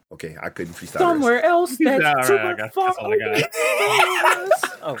 Okay, I couldn't freestyle. Somewhere else that's All right, super I got- far that's all I got. away from us.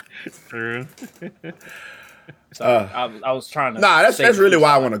 Oh, True. sorry. I was trying to. Nah, that's say really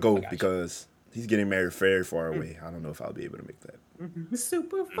why I freestyle. want to go got you. because he's getting married very far away. I don't know if I'll be able to make that.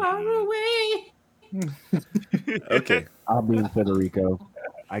 Super far away. Okay. I'll be in Puerto Rico.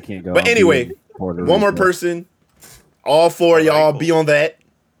 I can't go. But I'll be anyway, in Puerto one more Rico. person All four of All right, y'all cool. be on that.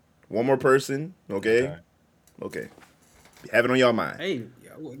 One more person. Okay. Have it on y'all mind. Hey,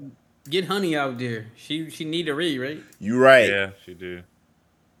 get Honey out there. She need to read, right? You right. Yeah, she do.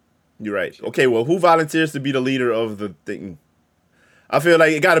 You're right. Okay, well, who volunteers to be the leader of the thing? I feel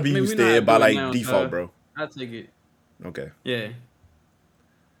like it got to be you, we know how Stead, to by do it like now, default, bro. I'll take it. Okay. Yeah.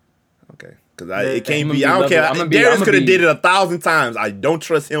 Okay. Because it can't I'm be. gonna I don't be care. level- I'm gonna be- Darius I'm could gonna have be- did it 1,000 times. I don't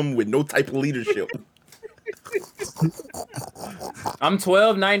trust him with no type of leadership. I'm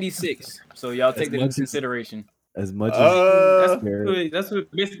 1296, so y'all take As that much into as- consideration. As much That's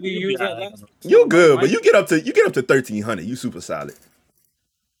what basically you last. You good, but you get up to 1,300. You super solid.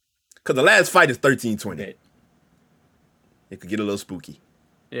 Because the last fight is 1,320. Okay. It could get a little spooky.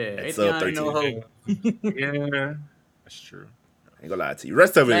 Yeah, It's ain't up no 13. hoe. Yeah, that's true. I ain't gonna lie to you.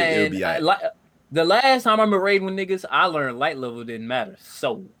 Rest of it, it'll Man, be all right. the last time I remember raiding with niggas, I learned light level didn't matter.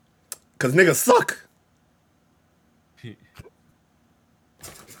 So Because niggas suck.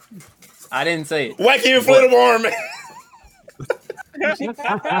 I didn't say it. Whack him for the arm, man.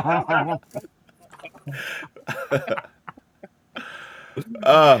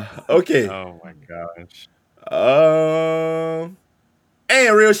 Okay. Oh my gosh.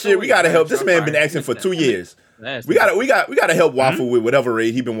 And real shit, we gotta help. This man been asking for 2 years. We gotta help Waffle with whatever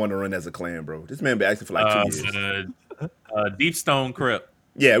raid he been wanting to run as a clan, bro. This man been asking for like 2 years. Deep Stone Crypt.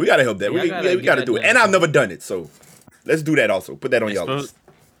 Yeah, we gotta help that. Yeah, We gotta do it. And I've never done it, so let's do that also. Put that on y'all list.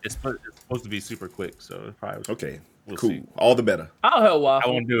 It's supposed to be super quick, so it probably Okay, we'll cool. see. All the better. I'll help I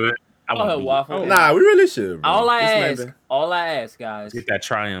Waffle. won't do it. I I'll won't help do it. Waffle. Nah, we really should, bro. All I This man ask, guys, Get that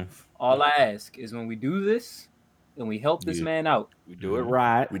triumph. all I ask is when we do this and we help this Yeah. man out, we do it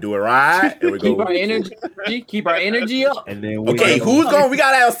right, we do it right, and we keep go. our energy up. and then we Okay, go- we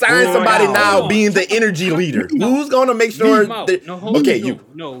gotta assign Who's somebody out? now being the energy leader. Who's gonna make sure Leave 'em out. that, No, hold okay, on. you.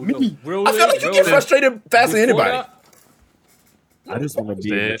 No. I feel like you get frustrated faster than anybody. I just want to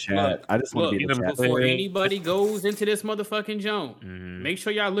be in the chat. I just want to be in the chat. Before anybody goes into this motherfucking zone, make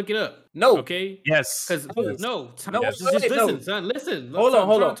sure y'all look it up. No. Okay? Yes. Because No, just wait, listen, no. son. Listen. Hold on,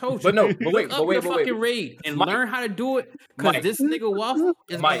 hold on. Told But you. no, but wait, Look but up wait, the but wait. fucking raid and Mike. learn how to do it. Because Mike. this nigga Waffle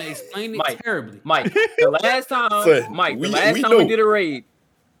is Mike. gonna explain it Mike. terribly. Mike, the last time, Son, Mike, we the last time know. we did a raid,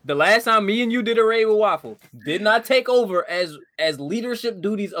 the last time me and you did a raid with Waffle, did not take over as leadership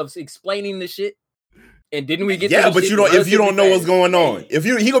duties of explaining the shit. And didn't we get? Yeah, to the but shit you don't. If you don't know what's relatively going on, if he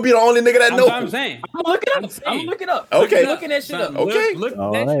gonna be the only nigga that That's what I'm knows. saying. fast? I'm gonna look it up. I'm I'm saying. gonna look it up. Okay. I'm looking that shit up. Son, Okay. Look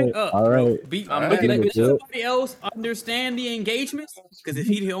All that right, shit up. all bro. right. I'm Let looking at this. somebody else understand the engagements. Because if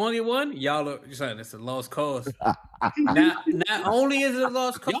he's the only one, y'all are son, it's a lost cause. Not only is it a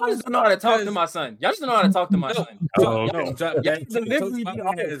lost cause, Y'all just don't know how to talk to my son. Y'all just don't know how to talk to my son. Oh, okay. No, drop Y'all that. delivery be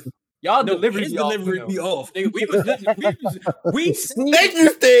off. His Y'all delivery be off. delivery be off. Nigga, we Thank you,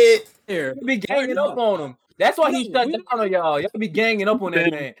 Stead. there. We be ganging up on him. That's why he shut down on y'all. Y'all be ganging up on that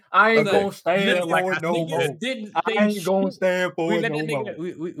man. I ain't Okay. gonna stand Like, for it no more. didn't I say ain't gonna shit. stand for we it let no that more.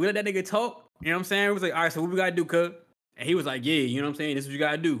 nigga, we let that nigga talk. You know what I'm saying? We was like, all right, so what we gotta do, cuz? And he was like, yeah, you know what I'm saying? This is what you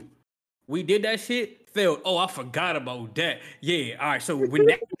gotta do. We did that shit, failed. Oh, I forgot about that. Yeah, all right, so when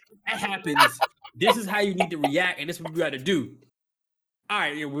that happens, this is how you need to react, and this is what we gotta do. All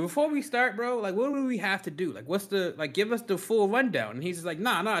right, yeah, before we start, bro, like, what do we have to do? Like, give us the full rundown. And he's just like,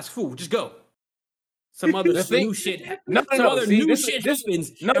 nah, it's full. Just go. Some other The thing- new shit happens. No, Some no, other see, new this- shit this-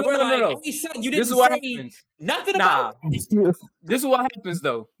 happens. no, and we're no, no, like, no. hey, son, you This didn't is what say happens. nothing Nah. about it. This is what happens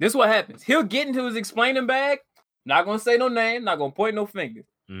though. This is what happens. He'll get into his explaining bag. Not gonna say no name. Not gonna point no finger.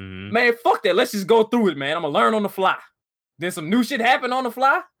 Mhm. Man, fuck that. Let's just go through it, man. I'm gonna learn on the fly. Then some new shit happen on the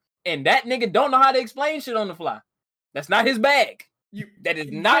fly, and that nigga don't know how to explain shit on the fly. That's not his bag. That is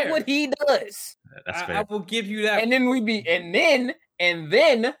not Fair. what he does. That's I fair. will give you that. And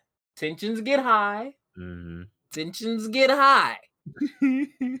then tensions get high. Mhm. Tensions get high.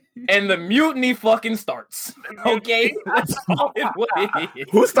 And the mutiny fucking starts. Okay? That's all it was.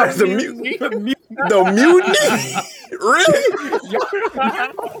 Who starts the mutiny? The mutiny. The mutiny? Really?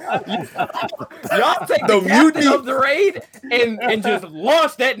 Y'all take The the captain mutiny? of the raid and just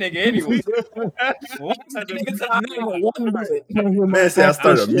launch that nigga anyway. Launch that nigga to the number one bullet. Man said I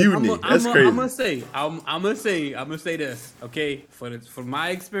started a mutiny. That's crazy. I'm gonna say this, okay? For my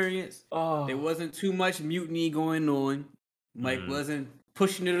experience, Oh. there wasn't too much mutiny going on. Mike wasn't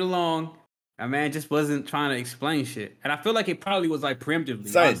pushing it along. That man just wasn't trying to explain shit. And I feel like it probably was like preemptively.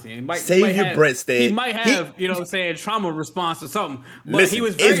 Son, honestly. And save your breath, Stead. He might have, you know what I'm saying, trauma response or something. But Listen, he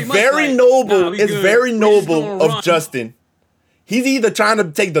was very it's much very like, noble. nah, we It's good. very We just noble gonna of run. Justin. He's either trying to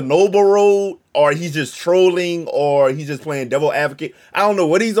take the noble road, or he's just trolling, or he's just playing devil advocate. I don't know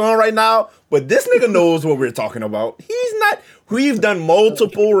what he's on right now, but this nigga knows what we're talking about. He's not. We've done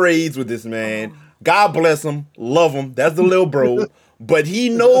multiple raids with this man. God bless him, love him. That's the little bro. But he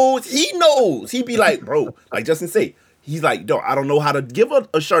knows. He be like, bro, like Justin say, he's like, no, I don't know how to give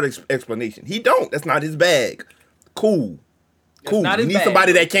a short explanation. He don't. That's not his bag. Cool. We need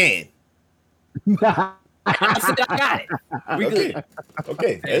somebody that can. I said I got it. We good.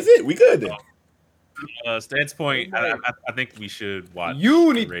 Okay, that's it. We good then. Stan's point, I think we should watch.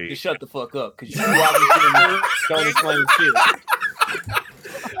 You need to shut the fuck up because you obviously don't explain shit.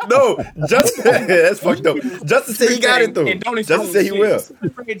 No, Justin, that's fucked up. Justin said he got it though. Justin said he will.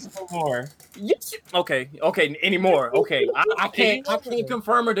 More. Yes. Okay. Anymore. Okay. I can't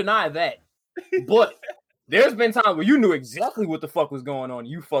confirm or deny that. But there's been times where you knew exactly what the fuck was going on.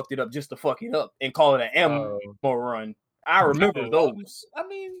 You fucked it up just to fuck it up and call it an ammo run. I remember those. I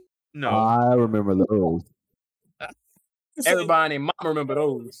mean, no, I remember those. Everybody and mom remember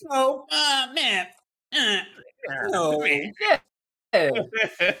those. Oh, man. No. Yeah.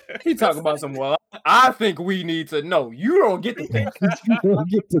 He talking about some. Well, I think we need to know. You don't get to think.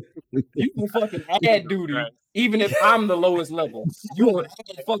 You can fucking add duty, even if I'm the lowest level. You don't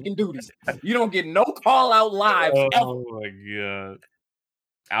add fucking duty. You don't get no call out live. Oh my god!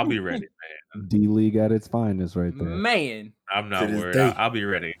 I'll be ready, man. D League at its finest, right there. Man, I'm not worried. I'll be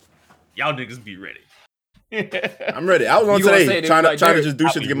ready. Y'all niggas be ready. I'm ready. I was on today trying to just do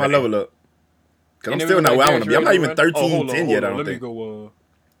shit to get my level up. Cause I'm still not where I want to be. I'm not even 13-10 yet. I don't think.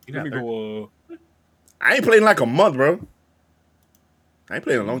 Let me go. I ain't played in like a month, bro. I ain't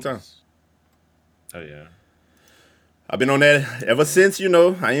played in a long time. Oh yeah. I've been on that ever since. You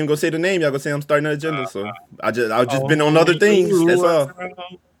know, I ain't gonna say the name. Y'all gonna say I'm starting an agenda. So I've just been on other things. That's all.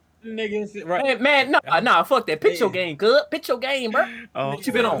 Niggas, right? Hey, man, nah, fuck that. Pitch your game, good. Pitch your game, bro. What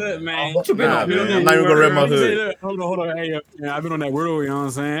you been on, Good, man. What you been on? Man, I'm not even gonna rep my hood. Hold on. Hey, I've been on that world, you know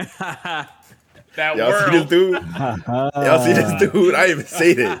what I'm saying? Y'all see this dude? Y'all see this dude? I didn't even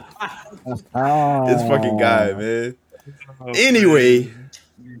say that. This fucking guy, man. Anyway,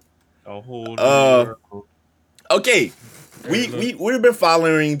 okay, we've been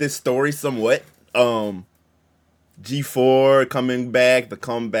following this story somewhat. G4 coming back, the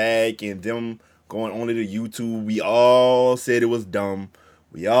comeback, and them going only to YouTube. We all said it was dumb.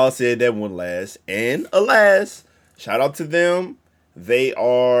 We all said that wouldn't last, and alas, shout out to them. They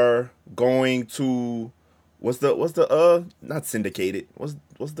are going to what's the not syndicated. What's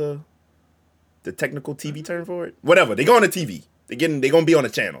the technical TV term for it? Whatever. They going to TV. They gonna be on a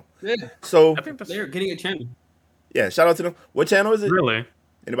channel. Yeah. So I think they're getting a channel. Yeah, shout out to them. What channel is it? Really?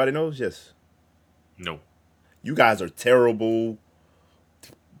 Anybody knows? Yes. No. You guys are terrible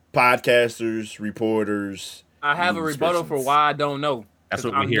podcasters, reporters. I have a rebuttal for why I don't know. That's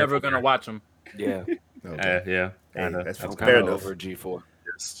what I'm never gonna watch them. Yeah. Okay. Yeah. Hey, that's I'm fair kind of enough. over G4.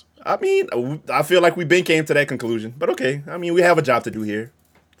 Yes. I mean, I feel like we been came to that conclusion, but okay. I mean, we have a job to do here,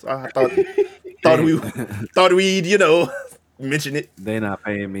 so I thought we'd mention it. They not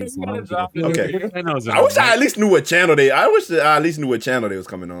paying me. So Okay. I wish I at least knew what channel they. I wish I at least knew what channel they was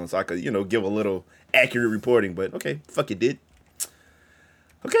coming on, so I could give a little accurate reporting. But okay, fuck it, did.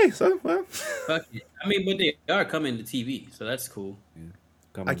 Okay, so well. Fuck it. I mean, but they are coming to TV, so that's cool.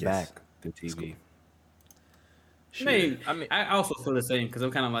 Coming back to TV. Cool. I mean, I also feel the same because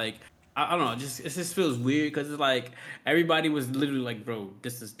I'm kind of like, I don't know, it just feels weird because it's like everybody was literally like, bro,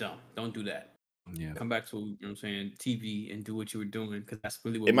 this is dumb. Don't do that. Yeah. Come back to, you know what I'm saying, TV and do what you were doing because that's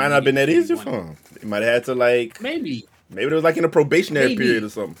really what it might not have been that easy for them. It might have had to maybe it was like in a probationary period or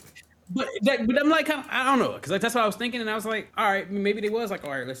something. But I'm like, I don't know, because that's what I was thinking, and I was like, all right, maybe they was like,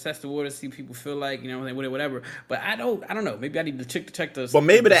 all right, let's test the water, see what people feel like, whatever. But I don't know. Maybe I need to check the. But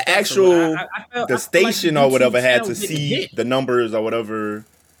maybe the actual the station or whatever had to see see the numbers or whatever,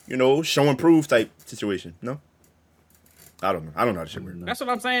 show and prove type situation. No, I don't know. I don't know how to shit works. That's what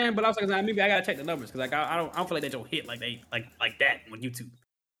I'm saying. But I was like, maybe I gotta check the numbers because like I don't feel like they don't hit like they like that on YouTube.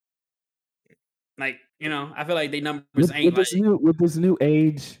 Like I feel like they numbers ain't with this new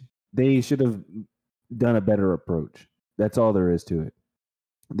age. They should have done a better approach. That's all there is to it.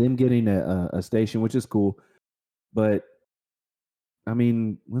 Them getting a station, which is cool, but I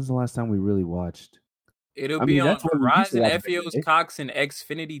mean, when's the last time we really watched? It'll be on Verizon, FEO's, Cox, and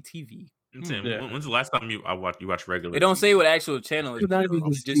Xfinity TV. When's the last time you watched regular? It don't say what actual channel it is.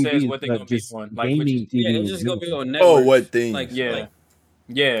 It just says what they're gonna be on. Like it's just gonna be on networks. Oh, what thing? Yeah.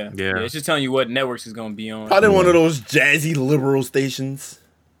 It's just telling you what networks is gonna be on. Probably one of those jazzy liberal stations.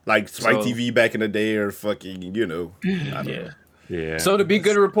 Like Spike TV back in the day, or fucking, Yeah. So to be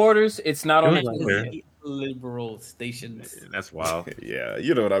good reporters, it's not on liberal stations. That's wild. Yeah,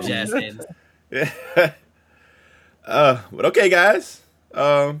 you know what I mean. Jazz hands. Yeah. But okay, guys.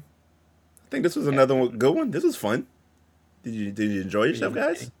 I think this was another good one. This was fun. Did you enjoy yourself,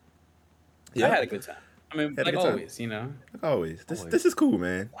 guys? I had a good time. I mean, Had a like good time. always, you know. Like always. This is cool,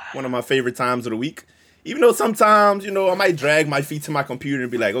 man. One of my favorite times of the week. Even though sometimes, you know, I might drag my feet to my computer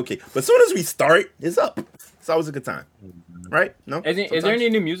and be like, okay, but as soon as we start, it's up. It's always a good time. Right? No? Is there any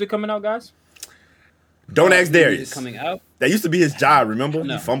new music coming out, guys? Don't ask Music Darius. coming out. That used to be his job, remember?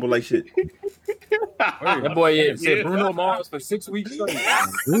 No. He fumbled like shit. That boy said Bruno Mars for 6 weeks straight.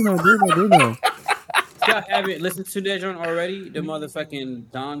 Bruno. Y'all haven't listened to that joint already? The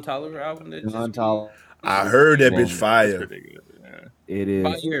motherfucking Don Toliver album. That Don just Toliver. I heard that bitch That's fire. pretty good. Yeah. It is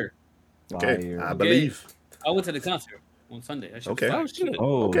fire. Okay, fire. I believe. I went to the concert on Sunday. That shit was Okay. fire. Oh shit.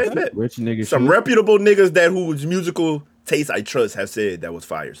 Oh, Okay, bet. rich nigga. Some shit. reputable niggas that whose musical taste I trust have said that was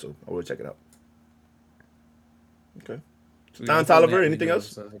fire, so I will check it out. Okay. We Don gonna follow Toliver, that anything video, else?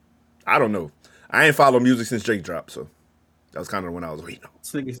 so- I don't know. I ain't followed music since Drake dropped, so that was kind of when I was waiting on.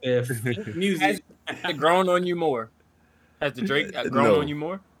 This nigga said music. Has it grown on you more? Has the Drake grown No. on you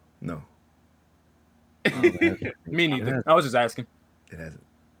more? No, Me neither. I was just asking. it hasn't.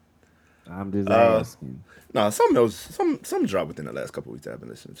 I'm just Uh, asking. No, some else, some dropped within the last couple weeks that I've been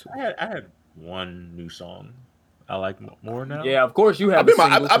listening to. I had one new song I like more now. Yeah, of course you have. I've been, a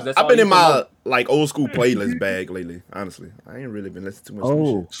single, 'cause that's I've all been you in my promote. like old school playlist bag lately. Honestly, I ain't really been listening to much.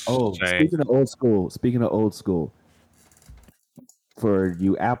 New shit. Shame. Speaking of old school, for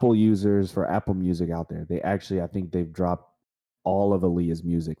you Apple users, for Apple Music out there, I think they've dropped all of Aaliyah's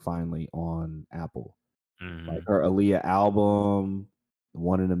music finally on Apple. Mhm. Like her Aaliyah album,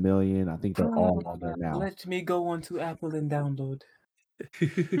 One in a Million. I think they're all on there now. Let me go onto Apple and download.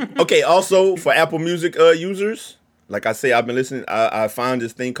 Okay, also for Apple Music users, like I say, I've been listening. I found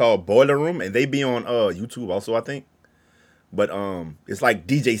this thing called Boiler Room, and they be on YouTube also, I think. But it's like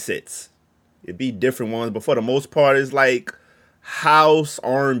DJ sets. It'd be different ones, but for the most part, it's like house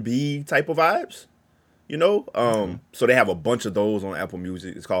R&B type of vibes. You know, so they have a bunch of those on Apple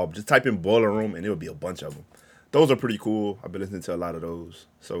Music. It's called, just type in Boiler Room, and it'll be a bunch of them. Those are pretty cool. I've been listening to a lot of those.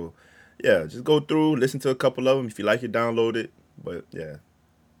 So yeah, just go through, listen to a couple of them. If you like it, download it. But yeah,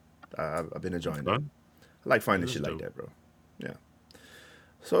 I've been enjoying it. I like finding That's shit like dope. that, bro. Yeah.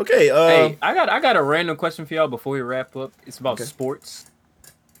 So okay, Hey, I got a random question for y'all before we wrap up. It's about Okay. sports.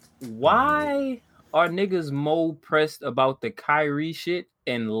 Why are niggas more pressed about the Kyrie shit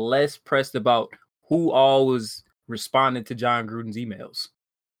and less pressed about who all was responding to John Gruden's emails?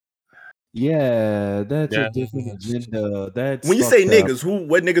 Yeah, that's Yeah. a different agenda. That's when you say fucked up. niggas,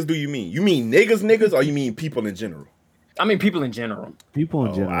 what niggas do you mean? You mean niggas, or you mean people in general? I mean, people in general. people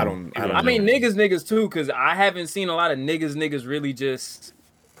in Oh, general. I don't I mean, know. niggas too, because I haven't seen a lot of niggas really just.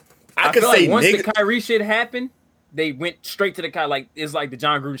 I could feel say like once niggas. the Kyrie shit happened, they went straight to the Kyrie. Like it's like the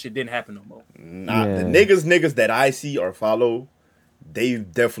John Gruden shit didn't happen no more. Nah, Yeah. the niggas that I see or follow, they've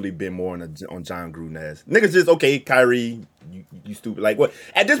definitely been more on John Gruden ass. Niggas just, okay, Kyrie, you stupid. Like what?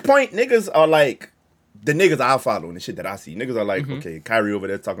 At this point, niggas are like, the niggas I follow and the shit that I see. Niggas are like, okay, Kyrie over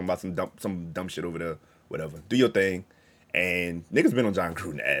there talking about some dumb shit over there, whatever. Do your thing. And niggas been on John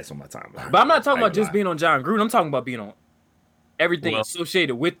Gruden ass on my timeline. But I'm not talking I about ain't just lie. being on John Gruden. I'm talking about being on everything Well-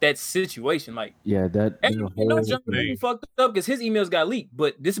 associated with that situation. Like, Yeah, that. and the you know, whole John thing. Gruden fucked up because his emails got leaked.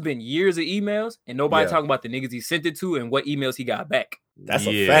 But this has been years of emails, and nobody Yeah. talking about the niggas he sent it to and what emails he got back. That's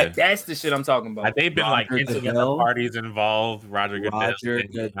a Yeah. fact. That's the shit I'm talking about. They've been like Roger hinting at the Goodell. parties involved. Roger Goodell, Roger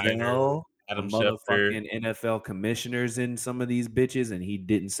Daniel Snyder, Goodell, the Adam Schefter. motherfucking NFL commissioners in some of these bitches, and he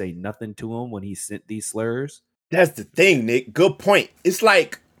didn't say nothing to him when he sent these slurs. That's the thing, Nick. Good point. It's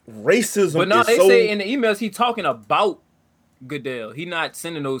like racism But no, is they so... say in the emails he talking about Goodell. He not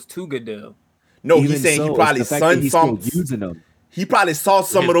sending those to Goodell. No, Even he's saying so, he it's probably the fact that sent he's some... still using them. He probably saw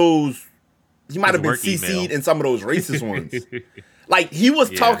some of those... He might have been work CC'd email. in some of those racist ones. Like, he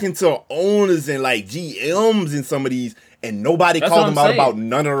was Yeah. talking to owners and, like, GMs in some of these, and nobody That's called what him I'm out saying. about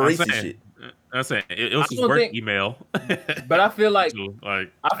none of the I'm racist saying, shit. I'm saying it was I his don't work think- email. But I feel like So,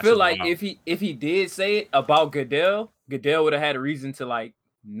 like I that's feel just like wild. if he did say it about Goodell, Goodell would have had a reason to like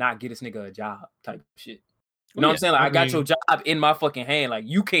not get this nigga a job type shit. You know what I'm saying? Like I got your job in my fucking hand. Like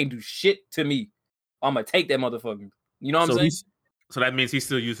you can't do shit to me. I'm gonna take that motherfucker. You know what I'm saying? So that means he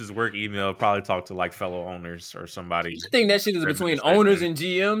still uses work email. Probably talk to like fellow owners or somebody. I think that shit is between owners and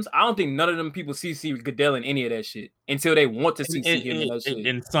GMs. I don't think none of them people CC Goodell in any of that shit until they want to CC him in that shit.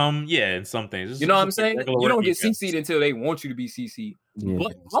 In some things, You know what I'm saying? Regular You don't work get email. CC'd until they want you to be CC'd. Yeah.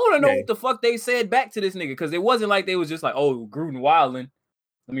 But I want to know Okay. what the fuck they said back to this nigga because it wasn't like they was just like, oh, Gruden wilding.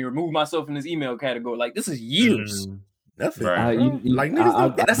 Let me remove myself from this email category. Like this is years. Nothing. Right. Like, niggas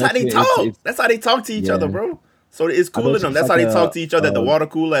don't- that's how they bet you talk. it's- That's how they talk to each Yeah. other, bro. So it's I cool bet in them. you That's it's how they like talk to each other at the water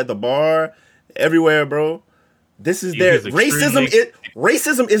cooler, at the bar, everywhere, bro. This is He their is extremely-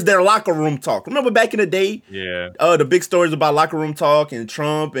 racism is their locker room talk. Remember back in the day, Yeah. the big stories about locker room talk and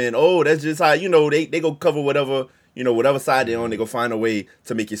Trump and that's just how they go cover whatever whatever side they're on. They go find a way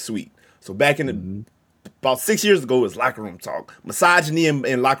to make it sweet. So back in the about 6 years ago, it was locker room talk, misogyny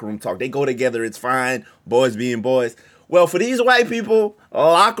and locker room talk. They go together. It's fine. Boys being boys. Well, for these white people,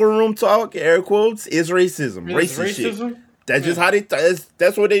 locker room talk, air quotes, is racism. Racist shit. That's just how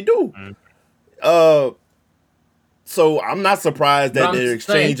that's what they do. So I'm not surprised that they're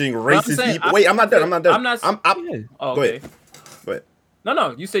exchanging racist. Wait, I'm not done. Oh, Go okay. ahead. Go ahead.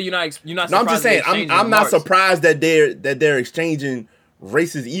 No. You say you're not. You're not. No, I'm just saying. I'm not surprised. surprised that they're exchanging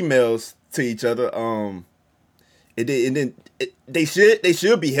racist emails to each other. They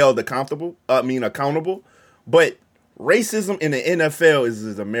should be held accountable. But racism in the NFL is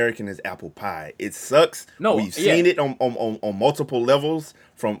as American as apple pie. It sucks. No, we've seen it on multiple levels.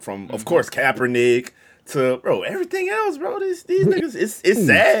 From of course Kaepernick to everything else, bro. These niggas, it's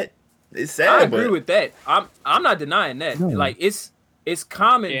sad. It's sad. I agree with that. I'm not denying that. No. Like it's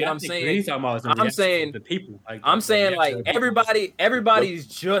common. Yeah, but I I'm think saying he's talking about the I'm reaction saying- of the people. Like, I'm the saying reaction like of people. everybody's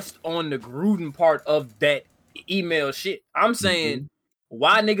just on the Gruden part of that email shit. I'm saying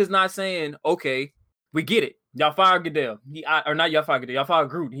why niggas not saying okay, we get it. Y'all fired Goodell. Or not y'all fired Goodell. Y'all fired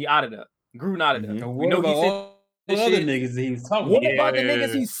Gruden. He out of there. Gruden out of there. And We what know about he sent all the the other shit. niggas that he was talking What about? about the Yeah.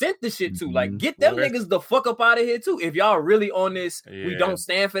 niggas he sent the shit to? Mhm. Like, get them Where's- niggas the fuck up out of here too. If y'all really on this, we Yeah. don't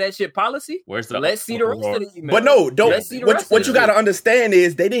stand for that shit policy. Where's the Let's see the rest of the email. But no, don't. Let's see the What rest of you the got to shit. understand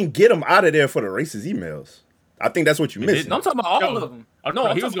is they didn't get them out of there for the racist emails. I think that's what you They missed. didn't. No, I'm talking about all No. of them. Oh, No, no,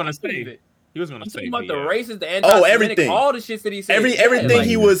 I'm he was talking gonna about all of say. it. He was gonna I'm say. talking about the yeah. racist, the anti everything. all the shit that he said. Everything like,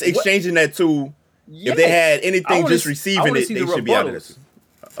 he was exchanging that to. yes. If they had I anything wanna just see- I receiving wanna it, see they the should be out of rebuttals. this.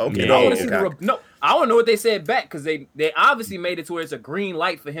 Okay, Yeah. I no, want to see okay. I want to know what they said back because they obviously made it to where it's a green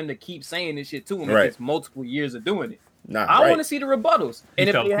light for him to keep saying this shit to him. Right. If it's multiple years of doing it. Nah, I right. want to see the rebuttals, and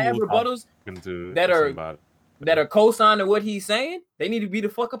if felt they have cool rebuttals To that are- about it. that are co-signing what he's saying, they need to be the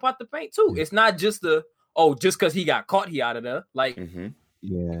fuck up out the paint too. It's not just just because he got caught, he out of there. Like, Mhm.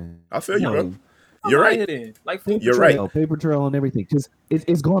 Yeah. I feel you, No. bro. I'm You're out right. here then. Like, You're right. Paper trail and everything because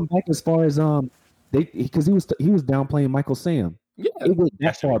it's going back as far as because he was downplaying Michael Sam. yeah, It went that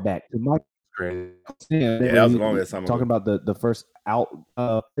That's far right. back to Michael Crazy. Sam. Yeah, that was a long ass time Talking ago. about the first out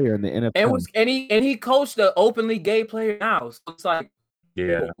player in the NFL. and he coached the openly gay player now. So it's like,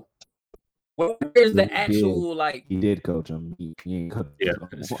 Yeah. where's the He actual like? he did coach him. He ain't coach Yeah.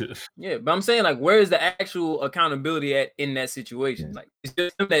 him. Yeah, but I'm saying like, where's the actual accountability at in that situation? Yeah. Like, it's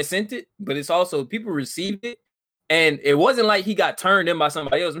just him that sent it, but it's also people received it, and it wasn't like he got turned in by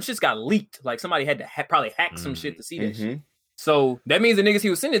somebody else. Some shit got leaked. Like somebody had to probably hack some shit to see that shit. Mhm. So that means the niggas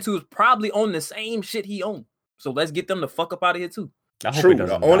he was sending it to is probably on the same shit he owned. So let's get them the fuck up out of here too. I hope True. it The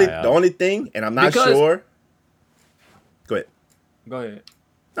doesn't only die out. the only thing, and I'm not Because- sure. Go ahead. Go ahead.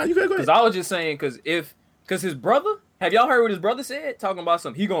 No, you gotta go Because ahead. I was just saying, because his brother, have y'all heard what his brother said? Talking about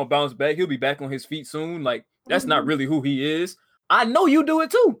something, he gonna bounce back. He'll be back on his feet soon. Like that's not really who he is. I know you do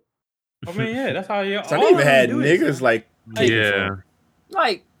it too. I mean, yeah, that's how you. So I even had niggas like Yeah.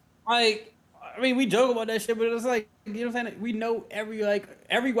 Like Like, I mean, we joke about that shit, but it's like, you know what I'm saying? We know every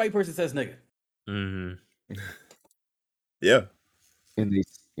white person says nigga. hmm yeah.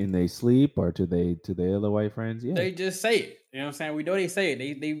 In they sleep or to their other white friends. Yeah. They just say it. You know what I'm saying? We know they say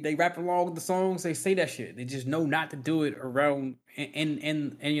it. They rap along with the songs. They say that shit. They just know not to do it around and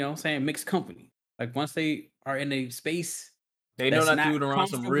you know what I'm saying, mixed company. Like once they are in a space, they know That's not to do not it around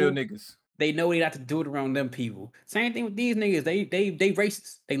some real comfortable. niggas. they know they not to do it around them people. Same thing with these niggas. They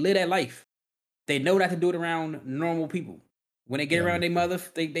racist. They live that life. They know not to do it around normal people. When they get around their mother,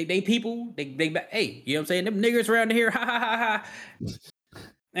 they people, hey, you know what I'm saying? Them niggers around here, ha ha ha ha. You know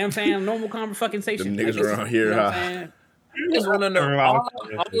what I'm saying? Normal conversation. Them niggas around here, you know what ha. I'm saying? I just want to know.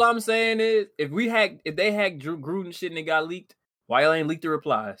 All I'm saying is, if they hacked Drew Gruden shit and it got leaked, why y'all ain't leaked the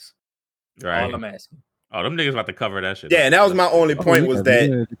replies? Right. All I'm asking. Oh, them niggas about to cover that shit. Yeah, and that was my only point was that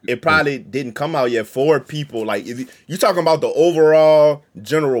yeah. it probably didn't come out yet for people. Like, if you talking about the overall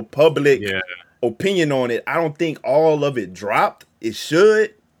general public Yeah. opinion on it, I don't think all of it dropped. It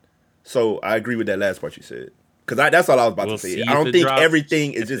should. So I agree with that last part you said. Because that's all I was about We'll to say. see I if don't it think drops.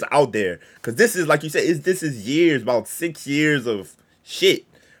 everything is just out there. Because this is, like you said, this is years, about 6 years of shit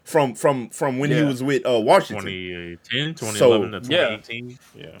from when he Yeah. was with Washington. 2010, 2011 to 2018.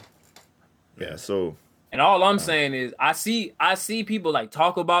 Yeah. Yeah, so And all I'm saying is, I see people like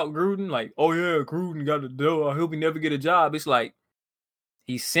talk about Gruden, like, oh yeah, Gruden got a deal. I hope he never get a job. It's like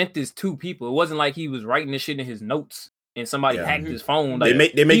he sent this to people. It wasn't like he was writing this shit in his notes and somebody Yeah. hacked his phone. they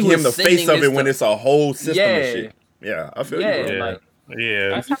Like, make he him was the face sending of this it when to- it's a whole system Yeah. of shit. Yeah, I feel you, bro. Yeah. Yeah.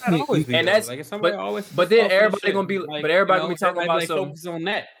 That's how it always be. And though. that's- like if somebody but- always. but then off of everybody shit, gonna be- like, but everybody gonna be talking everybody about like, some- focus on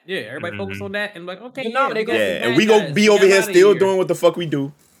that. Yeah, everybody focus on that and like, okay, You know, yeah, they we got gonna- some Yeah, and bad we gonna guys. be Get over them here outta still here. doing what the fuck we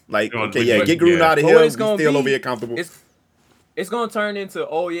do. Like, Doing okay, what yeah, we get do, Gruden yeah. out of But here. what We it's gonna still be- over here comfortable. It's gonna turn into,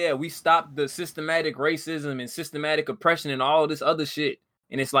 oh yeah, we stopped the systematic racism and systematic oppression and all this other shit.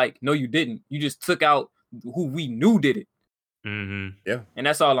 And it's like, no, you didn't. You just took out who we knew did it. Mm-hmm. And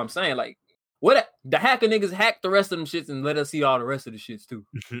that's all I'm saying. Like, what the hacker niggas hacked the rest of them shits and let us see all the rest of the shits too.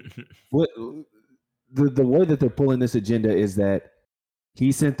 What the way that they're pulling this agenda is that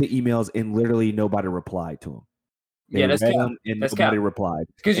he sent the emails and literally nobody replied to him. They Yeah, that's read cap. them and That's nobody cap. replied.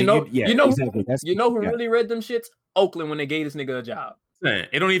 Because you And know, exactly. That's you know who yeah. really read them shits? Oakland, when they gave this nigga a job.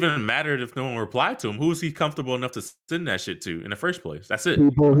 It don't even matter if no one replied to him. Who is he comfortable enough to send that shit to in the first place? That's it.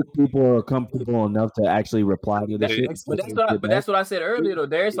 People are comfortable enough to actually reply to the shit. But that's what I said earlier though.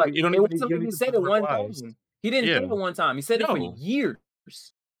 There's like, You don't it even- wasn't you like don't he even said it one replies. time. He didn't Yeah. say it one time. He said it No. for years.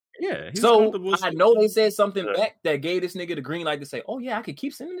 Yeah. he's So comfortable I as- know they said something Yeah. back that gave this nigga the green light to say, "Oh yeah, I could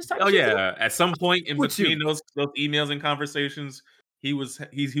keep sending this type." Oh of shit to yeah. At some point in With between those emails and conversations, he was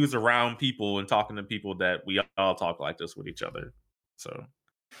around people and talking to people that we all talk like this with each other. So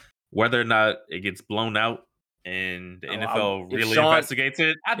whether or not it gets blown out and the Oh, NFL if really Sean- investigates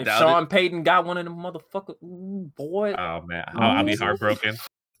it, I If doubt Sean it. Payton got one of them motherfuckers, boy. Oh man, I'll be heartbroken.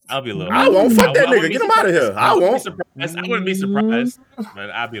 I'll be a little. I won't fuck that I wouldn't nigga. be Get him out of here. surprised. I wouldn't be won't. surprised. I wouldn't be surprised, but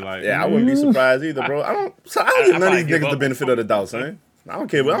I'd be like, Yeah, I wouldn't be surprised either, bro. I don't give I none of probably these give niggas up the benefit of the doubt, son. I don't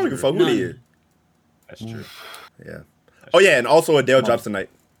care. I don't give a fuck who they is. That's true. Yeah. Oh yeah, and also Adele drops tonight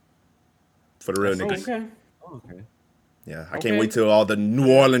for the real That's niggas. Okay. Okay. Yeah, I Okay. can't wait till all the New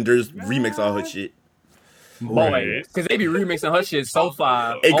Orleanders remix all her shit. Boy, Right. because they be remixing her shit so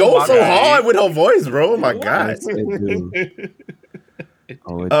far. It Oh goes my so God. hard with her voice, bro. Oh my god. It do.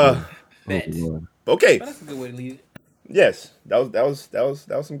 Oh, it Uh, do. Bet. Oh, Lord. Okay. But that's a good way to leave it. Yes, that was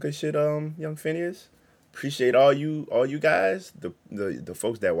some good shit, young Phineas. Appreciate all you guys, the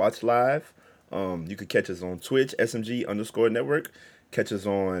folks that watch live. You could catch us on Twitch, SMG_network. Catch us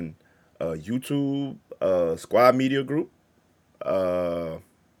on YouTube, Squad Media Group, on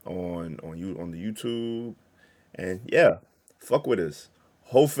the YouTube, and yeah, fuck with us.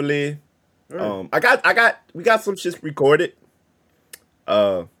 Hopefully, we got some shit recorded.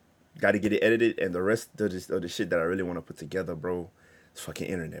 Got to get it edited, and the rest of the shit that I really want to put together, bro, it's fucking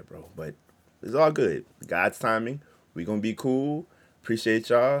internet, bro. But it's all good. God's timing. We gonna be cool. Appreciate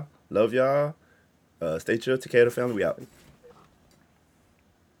y'all. Love y'all. Stay chill. Take care of the family. We out.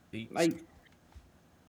 Like,